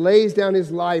shepherd lays down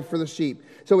his life for the sheep.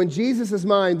 So in Jesus'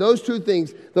 mind, those two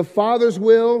things, the Father's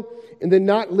will, and then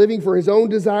not living for his own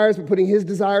desires, but putting his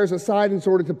desires aside in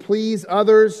order to please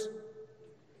others,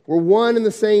 were one and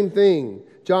the same thing.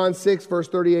 John 6, verse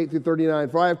 38 through 39.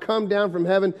 For I have come down from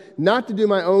heaven not to do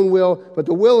my own will, but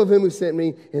the will of him who sent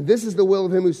me. And this is the will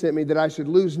of him who sent me, that I should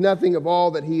lose nothing of all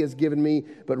that he has given me,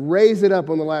 but raise it up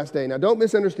on the last day. Now don't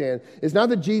misunderstand. It's not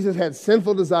that Jesus had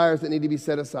sinful desires that need to be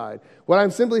set aside. What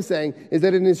I'm simply saying is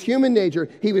that in his human nature,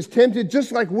 he was tempted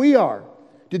just like we are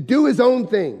to do his own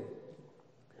thing.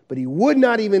 But he would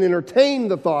not even entertain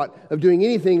the thought of doing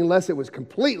anything unless it was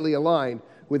completely aligned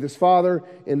with his Father,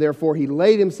 and therefore he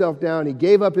laid himself down. He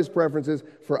gave up his preferences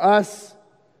for us.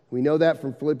 We know that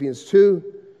from Philippians 2.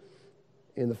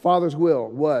 And the Father's will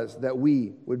was that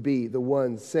we would be the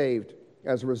ones saved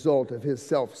as a result of his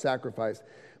self-sacrifice.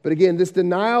 But again, this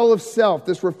denial of self,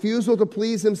 this refusal to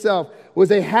please himself, was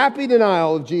a happy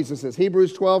denial of Jesus's.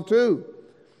 Hebrews 12:2.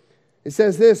 It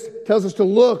says this, tells us to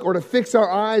look or to fix our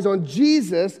eyes on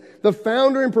Jesus, the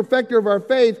founder and perfecter of our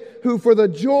faith, who for the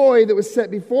joy that was set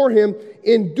before him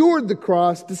endured the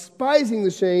cross, despising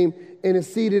the shame, and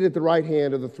is seated at the right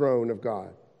hand of the throne of God.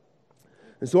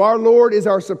 And so our Lord is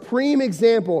our supreme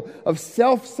example of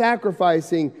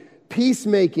self-sacrificing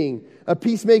peacemaking, a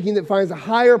peacemaking that finds a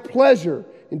higher pleasure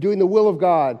in doing the will of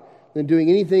God than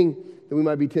doing anything that we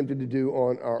might be tempted to do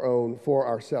on our own for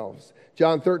ourselves.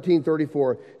 John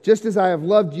 13:34, just as I have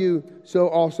loved you, so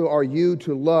also are you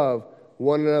to love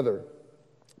one another.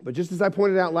 But just as I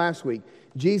pointed out last week,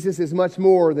 Jesus is much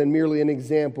more than merely an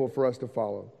example for us to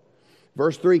follow.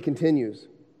 Verse 3 continues.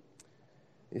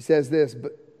 It says this,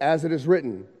 but as it is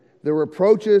written, the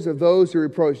reproaches of those who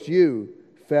reproached you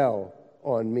fell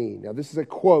on me. Now this is a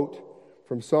quote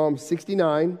from Psalm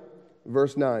 69,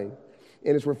 verse 9.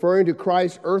 And it's referring to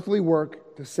Christ's earthly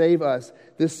work to save us.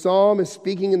 This psalm is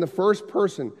speaking in the first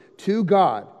person to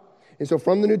God. And so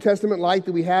from the New Testament light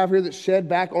that we have here that's shed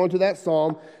back onto that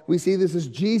psalm, we see this is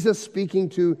Jesus speaking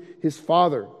to his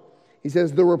Father. He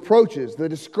says, the reproaches, the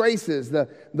disgraces, the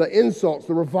insults,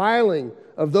 the reviling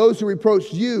of those who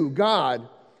reproached you, God,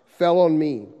 fell on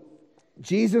me.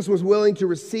 Jesus was willing to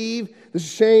receive the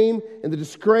shame and the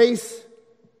disgrace,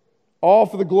 all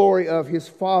for the glory of his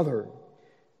Father.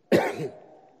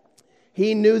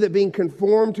 He knew that being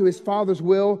conformed to his Father's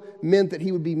will meant that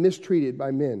he would be mistreated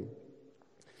by men.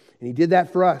 And he did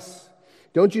that for us.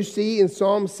 Don't you see in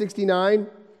Psalm 69,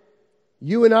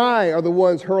 you and I are the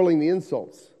ones hurling the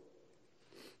insults.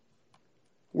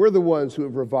 We're the ones who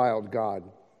have reviled God.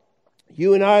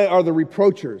 You and I are the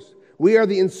reproachers. We are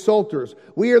the insulters.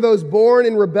 We are those born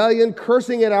in rebellion,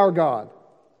 cursing at our God.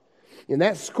 And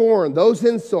that scorn, those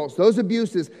insults, those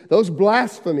abuses, those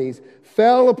blasphemies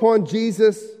fell upon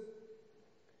Jesus.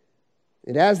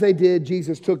 And as they did,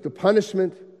 Jesus took the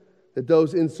punishment that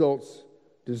those insults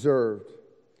deserved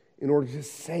in order to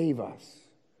save us,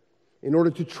 in order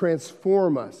to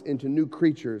transform us into new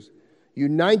creatures,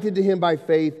 united to him by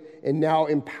faith and now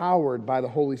empowered by the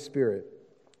Holy Spirit.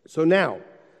 So now,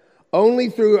 only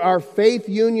through our faith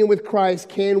union with Christ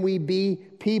can we be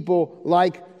people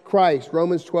like Christ.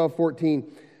 Romans 12:14.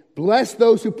 Bless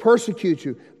those who persecute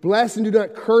you. Bless and do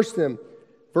not curse them.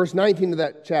 Verse 19 of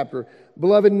that chapter.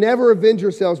 Beloved, never avenge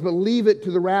yourselves, but leave it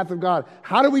to the wrath of God.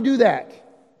 How do we do that?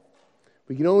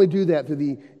 We can only do that through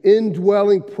the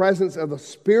indwelling presence of the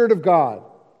Spirit of God.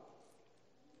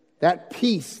 That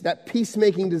peace, that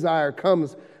peacemaking desire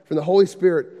comes from the Holy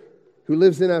Spirit who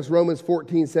lives in us, Romans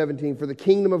 14:17. For the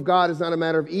kingdom of God is not a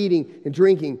matter of eating and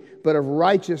drinking, but of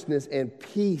righteousness and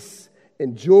peace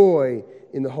and joy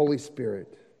in the Holy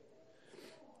Spirit.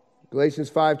 Galatians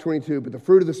 5:22, but the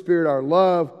fruit of the Spirit are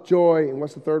love, joy, and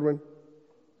what's the third one?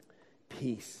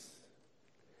 Peace.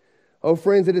 Oh,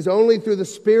 friends, it is only through the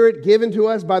Spirit given to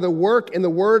us by the work and the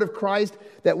word of Christ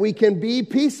that we can be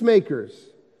peacemakers.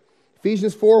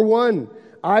 Ephesians 4:1,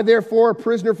 I, therefore, a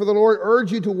prisoner for the Lord,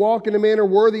 urge you to walk in a manner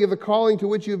worthy of the calling to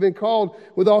which you have been called,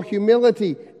 with all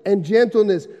humility and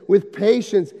gentleness, with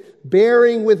patience,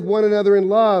 bearing with one another in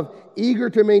love, eager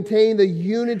to maintain the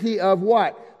unity of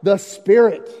what? The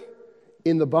Spirit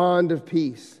in the bond of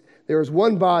peace. There is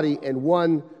one body and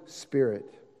one Spirit.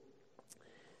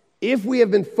 If we have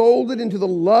been folded into the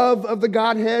love of the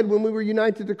Godhead when we were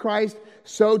united to Christ,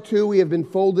 so too we have been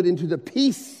folded into the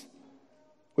peace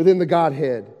within the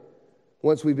Godhead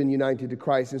once we've been united to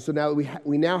Christ. And so now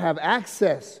we now have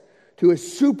access to a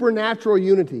supernatural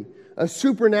unity, a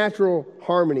supernatural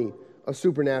harmony, a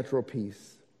supernatural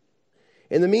peace.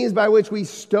 And the means by which we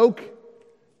stoke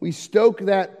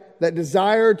that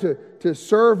desire to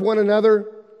serve one another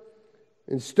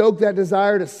and stoke that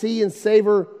desire to see and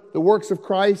savor the works of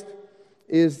Christ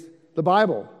is the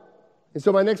Bible. And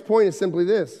so my next point is simply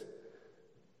this.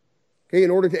 Okay, in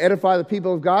order to edify the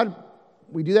people of God,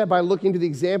 we do that by looking to the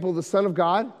example of the Son of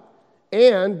God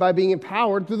and by being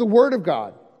empowered through the Word of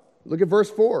God. Look at verse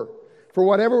 4. For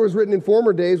whatever was written in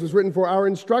former days was written for our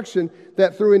instruction,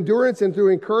 that through endurance and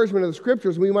through encouragement of the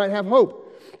Scriptures we might have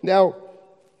hope. Now,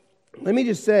 let me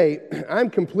just say, I'm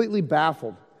completely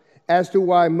baffled as to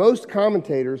why most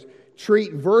commentators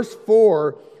treat verse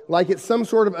 4 like it's some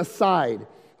sort of aside,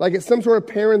 like it's some sort of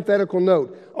parenthetical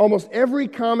note. Almost every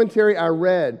commentary I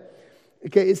read,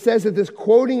 okay, it says that this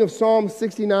quoting of Psalm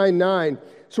 69:9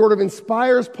 sort of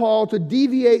inspires Paul to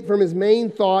deviate from his main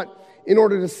thought in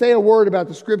order to say a word about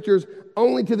the Scriptures,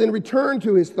 only to then return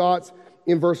to his thoughts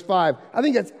in verse 5. I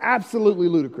think that's absolutely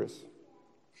ludicrous.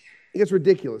 I think it's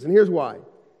ridiculous, and here's why.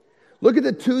 Look at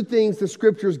the two things the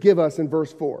Scriptures give us in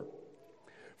verse 4.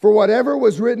 For whatever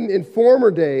was written in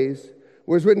former days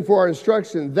was written for our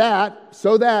instruction,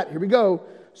 so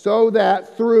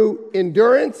that through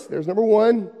endurance, there's number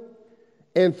one,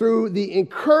 and through the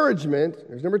encouragement,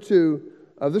 there's number two,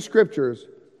 of the Scriptures,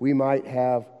 we might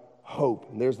have hope.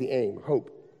 And there's the aim,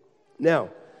 hope. Now,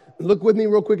 look with me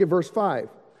real quick at verse 5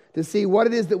 to see what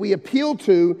it is that we appeal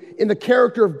to in the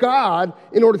character of God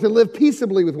in order to live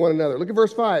peaceably with one another. Look at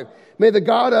verse 5. May the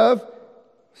God of,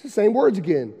 it's the same words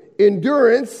again,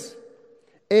 endurance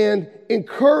and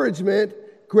encouragement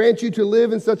grant you to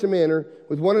live in such a manner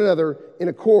with one another in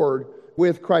accord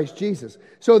with Christ Jesus.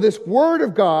 So this Word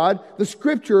of God, the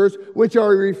Scriptures, which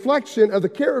are a reflection of the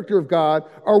character of God,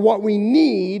 are what we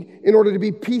need in order to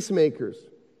be peacemakers.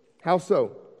 How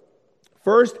so?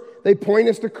 First, they point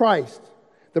us to Christ,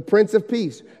 the Prince of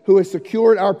Peace, who has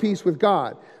secured our peace with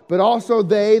God. But also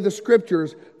the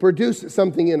Scriptures, produce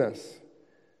something in us.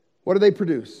 What do they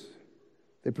produce?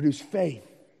 They produce faith.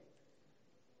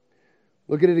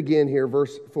 Look at it again here,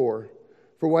 verse 4.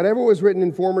 For whatever was written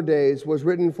in former days was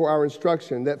written for our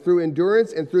instruction, that through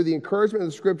endurance and through the encouragement of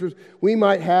the Scriptures we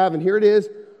might have, and here it is,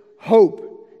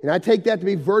 hope. And I take that to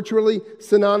be virtually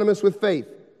synonymous with faith.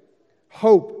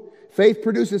 Hope. Faith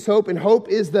produces hope, and hope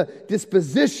is the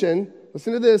disposition,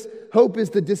 listen to this, hope is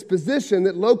the disposition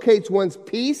that locates one's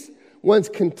peace, one's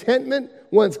contentment,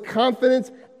 one's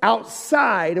confidence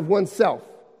outside of oneself.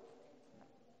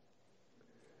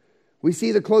 We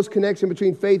see the close connection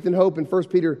between faith and hope in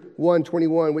 1 Peter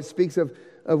 1:21, which speaks of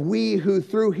we who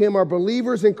through him are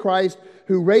believers in Christ,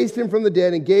 who raised him from the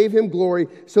dead and gave him glory,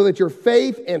 so that your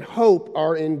faith and hope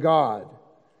are in God.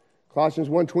 Colossians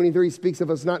 1:23 speaks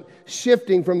of us not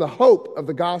shifting from the hope of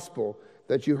the gospel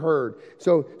that you heard.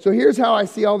 So here's how I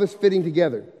see all this fitting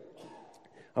together.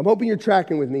 I'm hoping you're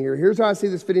tracking with me here. Here's how I see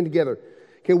this fitting together.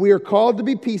 Okay, we are called to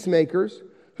be peacemakers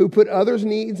who put others'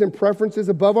 needs and preferences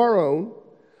above our own.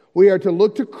 We are to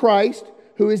look to Christ,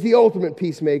 who is the ultimate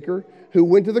peacemaker, who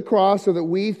went to the cross so that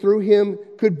we, through him,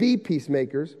 could be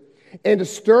peacemakers. And to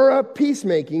stir up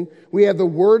peacemaking, we have the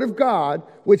Word of God,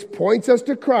 which points us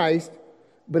to Christ,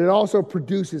 but it also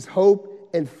produces hope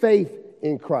and faith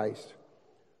in Christ.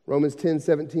 Romans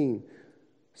 10:17.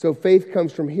 So faith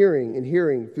comes from hearing, and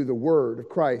hearing through the Word of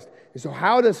Christ. And so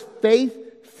how does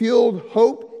faith-fueled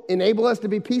hope enable us to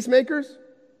be peacemakers?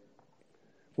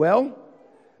 Well,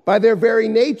 by their very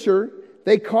nature,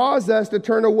 they cause us to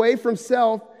turn away from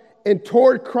self and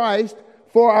toward Christ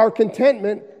for our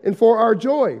contentment and for our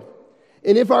joy.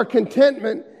 And if our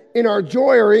contentment and our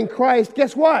joy are in Christ,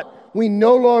 guess what? We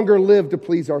no longer live to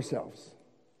please ourselves.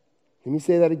 Let me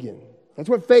say that again. That's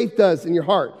what faith does in your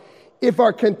heart. If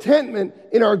our contentment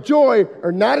and our joy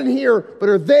are not in here, but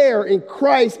are there in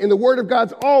Christ, and the Word of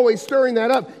God's always stirring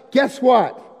that up, guess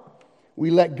what?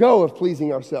 We let go of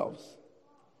pleasing ourselves.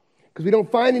 because we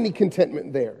don't find any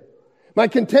contentment there. My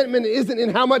contentment isn't in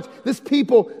how much this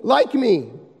people like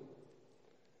me.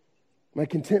 My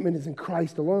contentment is in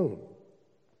Christ alone.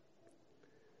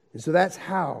 And so that's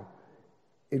how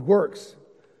it works.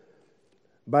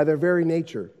 By their very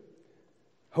nature,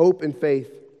 hope and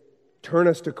faith turn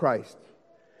us to Christ.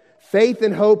 Faith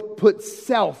and hope put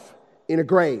self in a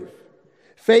grave.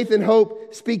 Faith and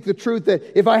hope speak the truth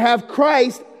that if I have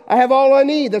Christ, I have all I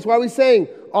need. That's why we sing,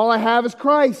 all I have is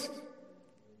Christ.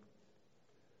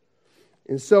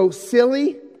 And so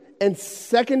silly and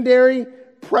secondary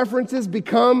preferences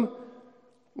become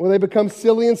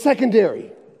silly and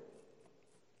secondary.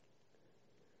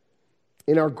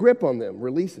 And our grip on them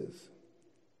releases,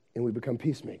 and we become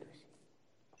peacemakers.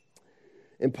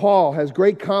 And Paul has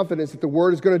great confidence that the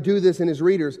Word is going to do this in his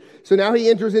readers. So now he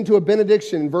enters into a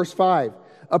benediction in verse 5,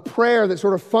 a prayer that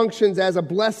sort of functions as a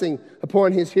blessing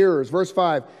upon his hearers. Verse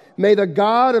 5, may the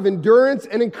God of endurance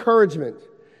and encouragement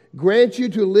grant you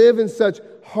to live in such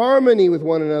harmony with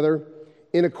one another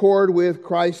in accord with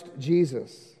Christ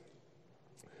Jesus.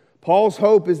 Paul's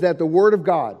hope is that the Word of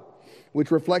God, which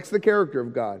reflects the character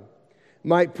of God,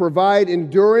 might provide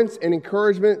endurance and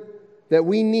encouragement that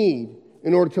we need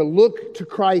in order to look to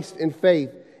Christ in faith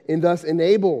and thus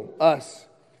enable us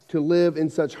to live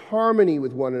in such harmony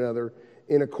with one another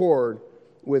in accord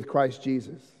with Christ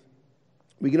Jesus.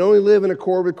 We can only live in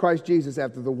accord with Christ Jesus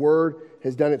after the Word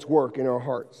has done its work in our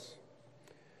hearts.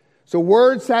 So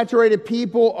Word-saturated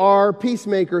people are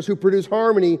peacemakers who produce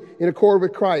harmony in accord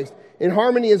with Christ. And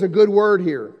harmony is a good word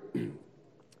here.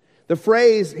 The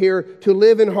phrase here, to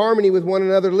live in harmony with one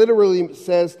another, literally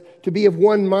says to be of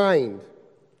one mind.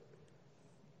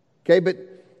 Okay,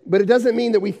 but it doesn't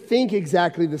mean that we think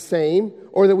exactly the same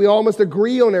or that we all must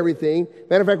agree on everything.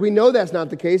 Matter of fact, we know that's not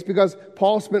the case because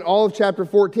Paul spent all of chapter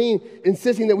 14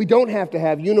 insisting that we don't have to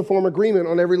have uniform agreement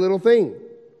on every little thing.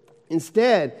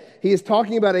 Instead, he is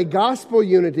talking about a gospel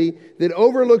unity that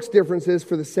overlooks differences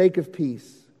for the sake of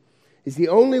peace. It's the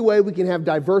only way we can have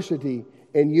diversity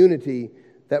and unity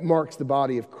that marks the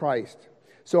body of Christ.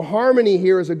 So harmony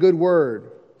here is a good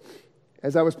word.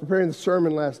 As I was preparing the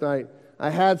sermon last night, I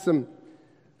had some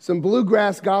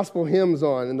bluegrass gospel hymns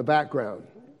on in the background.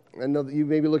 I know that you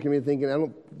may be looking at me thinking, I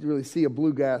don't really see a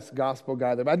bluegrass gospel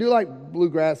guy there. But I do like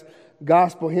bluegrass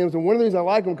gospel hymns. And one of the reasons I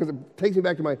like them because it takes me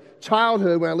back to my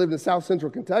childhood when I lived in South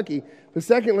Central Kentucky. But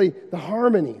secondly, the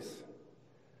harmonies.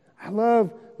 I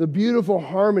love the beautiful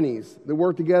harmonies that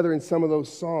work together in some of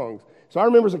those songs. So I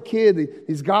remember as a kid,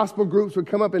 these gospel groups would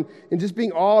come up and just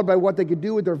being awed by what they could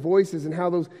do with their voices and how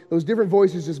those different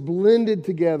voices just blended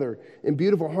together in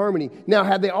beautiful harmony. Now,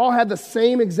 had they all had the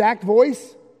same exact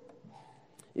voice,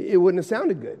 it wouldn't have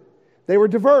sounded good. They were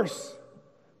diverse,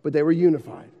 but they were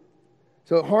unified.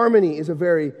 So harmony is a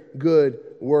very good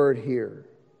word here.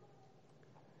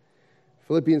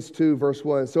 Philippians 2, verse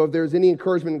 1. So if there's any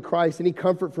encouragement in Christ, any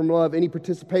comfort from love, any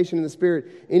participation in the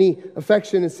Spirit, any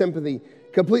affection and sympathy,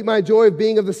 complete my joy of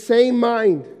being of the same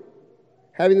mind,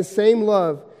 having the same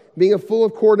love, being of full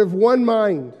accord of one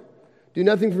mind. Do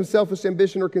nothing from selfish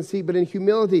ambition or conceit, but in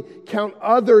humility count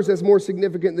others as more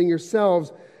significant than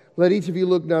yourselves. Let each of you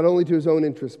look not only to his own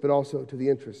interests, but also to the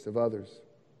interests of others.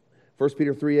 1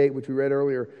 Peter 3:8, which we read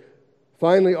earlier.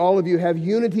 Finally, all of you have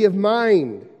unity of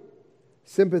mind,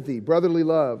 sympathy, brotherly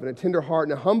love, and a tender heart,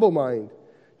 and a humble mind.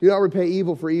 Do not repay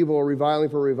evil for evil or reviling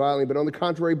for reviling, but on the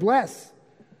contrary, bless.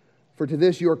 For to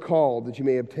this you are called, that you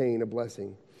may obtain a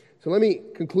blessing. So let me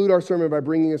conclude our sermon by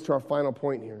bringing us to our final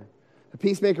point here. The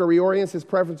peacemaker reorients his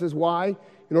preferences. Why?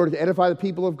 In order to edify the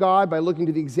people of God by looking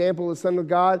to the example of the Son of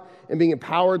God and being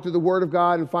empowered through the Word of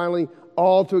God, and finally,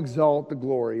 all to exalt the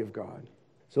glory of God.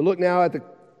 So look now at the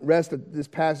rest of this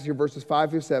passage here, verses 5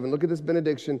 through 7. Look at this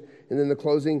benediction and then the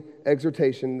closing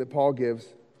exhortation that Paul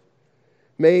gives.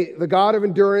 May the God of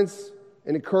endurance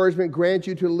and encouragement grant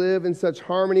you to live in such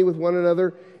harmony with one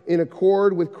another in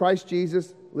accord with Christ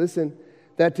Jesus, listen,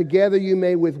 that together you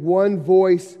may with one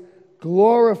voice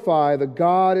glorify the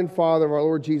God and Father of our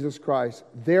Lord Jesus Christ.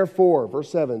 Therefore,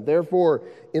 verse 7, therefore,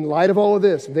 in light of all of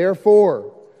this,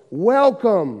 therefore,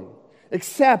 welcome,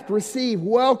 accept, receive,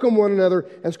 welcome one another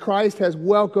as Christ has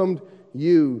welcomed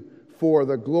you for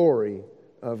the glory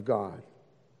of God.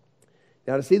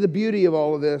 Now, to see the beauty of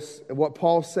all of this and what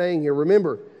Paul's saying here,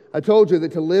 remember, I told you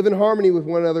that to live in harmony with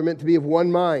one another meant to be of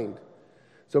one mind.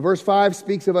 So verse 5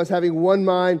 speaks of us having one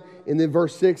mind, and then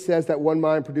verse 6 says that one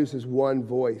mind produces one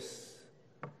voice.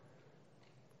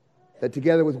 That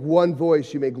together with one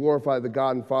voice you may glorify the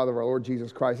God and Father of our Lord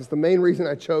Jesus Christ. It's the main reason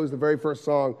I chose the very first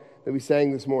song that we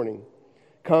sang this morning.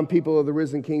 Come, people of the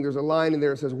risen King. There's a line in there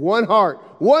that says, one heart,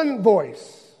 one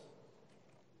voice.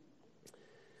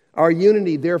 Our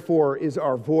unity, therefore, is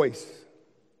our voice.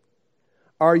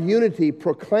 Our unity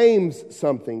proclaims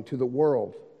something to the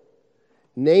world.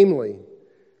 Namely,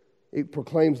 it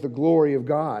proclaims the glory of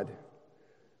God.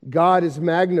 God is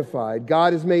magnified.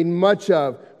 God is made much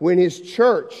of when His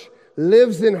church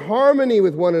lives in harmony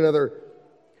with one another.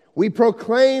 We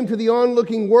proclaim to the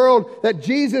onlooking world that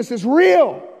Jesus is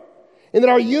real and that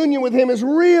our union with Him is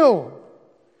real.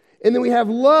 And then we have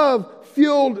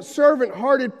love-fueled,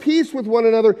 servant-hearted peace with one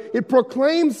another. It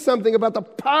proclaims something about the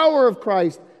power of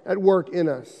Christ at work in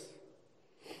us.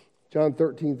 John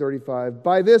 13:35.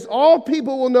 By this, all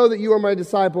people will know that you are my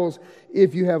disciples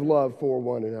if you have love for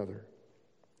one another.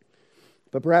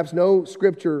 But perhaps no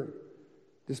scripture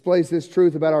displays this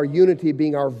truth about our unity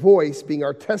being our voice, being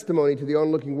our testimony to the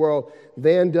onlooking world,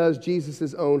 than does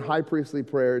Jesus' own high priestly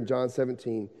prayer in John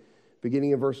 17,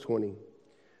 beginning in verse 20.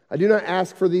 I do not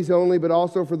ask for these only, but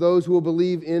also for those who will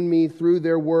believe in me through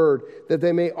their word, that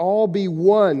they may all be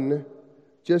one,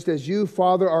 just as you,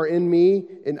 Father, are in me,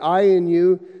 and I in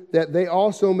you, that they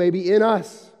also may be in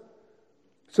us,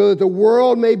 so that the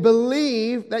world may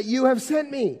believe that you have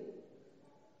sent me.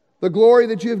 The glory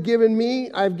that you have given me,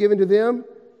 I have given to them,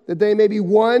 that they may be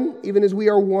one, even as we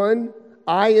are one,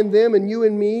 I in them and you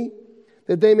in me,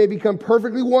 that they may become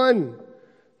perfectly one.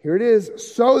 Here it is,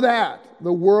 so that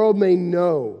the world may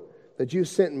know that you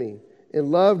sent me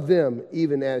and loved them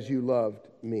even as you loved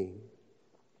me.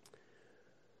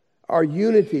 Our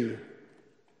unity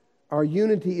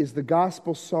is the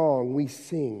gospel song we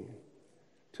sing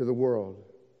to the world.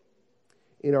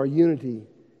 And our unity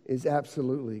is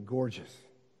absolutely gorgeous.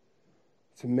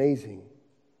 It's amazing.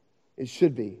 It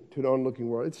should be to an onlooking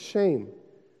world. It's a shame.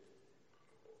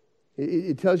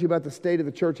 It tells you about the state of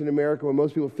the church in America when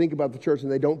most people think about the church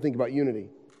and they don't think about unity.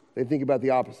 They think about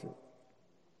the opposite.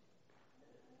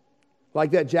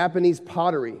 Like that Japanese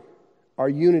pottery, our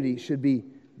unity should be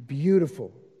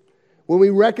beautiful. When we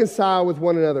reconcile with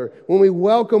one another, when we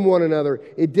welcome one another,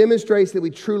 it demonstrates that we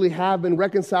truly have been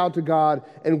reconciled to God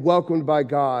and welcomed by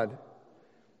God.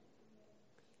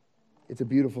 It's a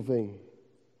beautiful thing.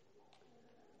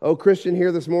 Oh, Christian,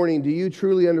 here this morning, do you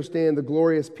truly understand the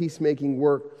glorious peacemaking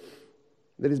work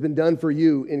that has been done for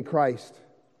you in Christ?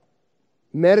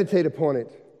 Meditate upon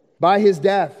it. By His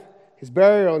death, His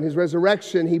burial, and His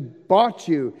resurrection, He bought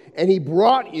you and He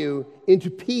brought you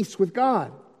into peace with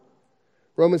God.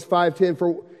 Romans 5:10,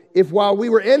 for if while we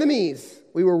were enemies,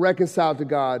 we were reconciled to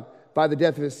God by the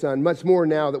death of His Son, much more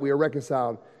now that we are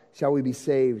reconciled, shall we be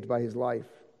saved by His life.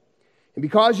 And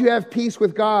because you have peace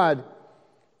with God,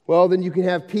 well, then you can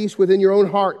have peace within your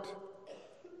own heart.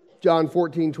 John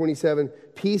 14:27,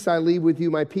 peace I leave with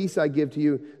you, my peace I give to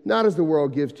you, not as the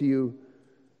world gives to you.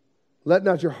 Let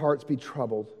not your hearts be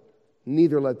troubled,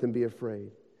 neither let them be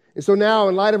afraid. And so now,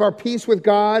 in light of our peace with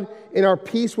God and our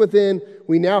peace within,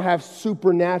 we now have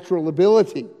supernatural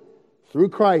ability through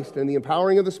Christ and the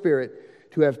empowering of the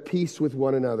Spirit to have peace with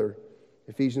one another.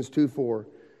 Ephesians 2:4,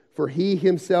 for He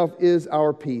Himself is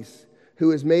our peace,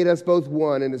 who has made us both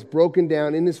one and has broken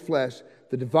down in His flesh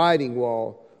the dividing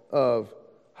wall of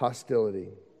hostility.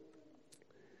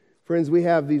 Friends, we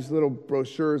have these little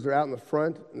brochures. They're out in the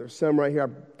front, and there's some right here. I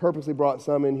purposely brought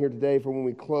some in here today for when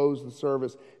we close the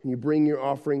service, and you bring your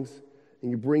offerings,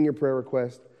 and you bring your prayer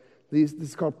requests. This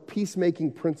is called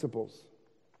Peacemaking Principles.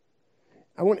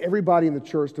 I want everybody in the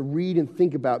church to read and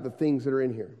think about the things that are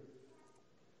in here.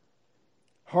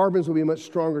 Harbins will be a much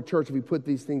stronger church if we put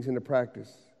these things into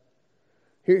practice.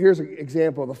 Here's an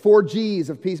example. The 4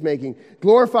 G's of peacemaking.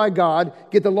 Glorify God,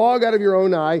 get the log out of your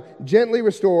own eye, gently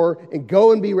restore, and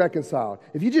go and be reconciled.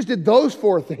 If you just did those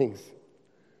 4 things,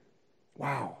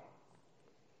 wow,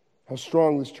 how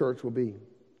strong this church will be.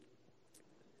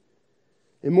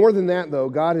 And more than that, though,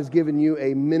 God has given you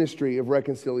a ministry of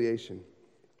reconciliation.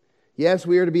 Yes,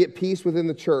 we are to be at peace within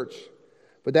the church,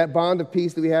 but that bond of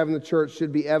peace that we have in the church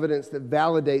should be evidence that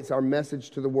validates our message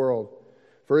to the world.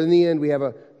 For in the end, we have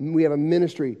a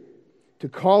ministry to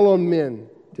call on men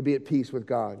to be at peace with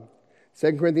God.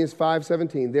 2 Corinthians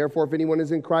 5:17, therefore, if anyone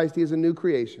is in Christ, he is a new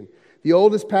creation. The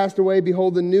old has passed away,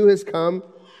 behold, the new has come.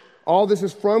 All this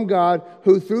is from God,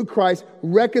 who through Christ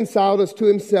reconciled us to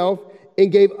Himself and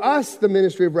gave us the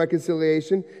ministry of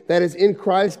reconciliation. That is, in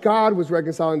Christ, God was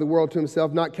reconciling the world to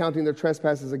Himself, not counting their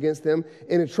trespasses against them,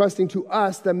 and entrusting to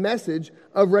us the message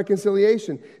of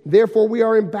reconciliation. Therefore, we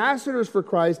are ambassadors for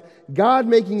Christ, God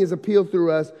making His appeal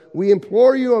through us. We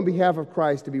implore you on behalf of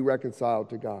Christ to be reconciled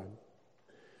to God.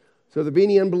 So there be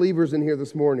any unbelievers in here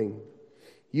this morning,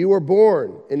 you were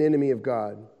born an enemy of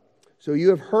God. So you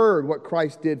have heard what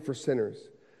Christ did for sinners.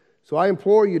 So I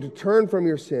implore you to turn from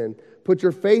your sin, put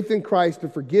your faith in Christ to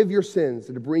forgive your sins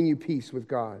and to bring you peace with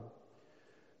God.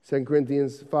 2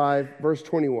 Corinthians 5, verse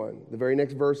 21, the very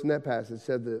next verse in that passage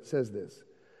says this.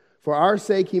 For our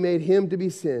sake he made him to be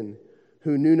sin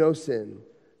who knew no sin,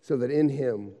 so that in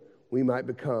him we might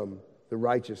become the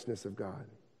righteousness of God.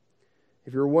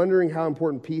 If you're wondering how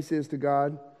important peace is to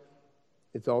God,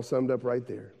 it's all summed up right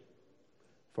there.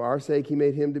 For our sake he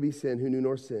made him to be sin who knew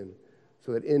no sin,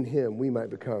 so that in him we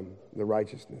might become the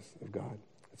righteousness of God.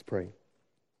 Let's pray.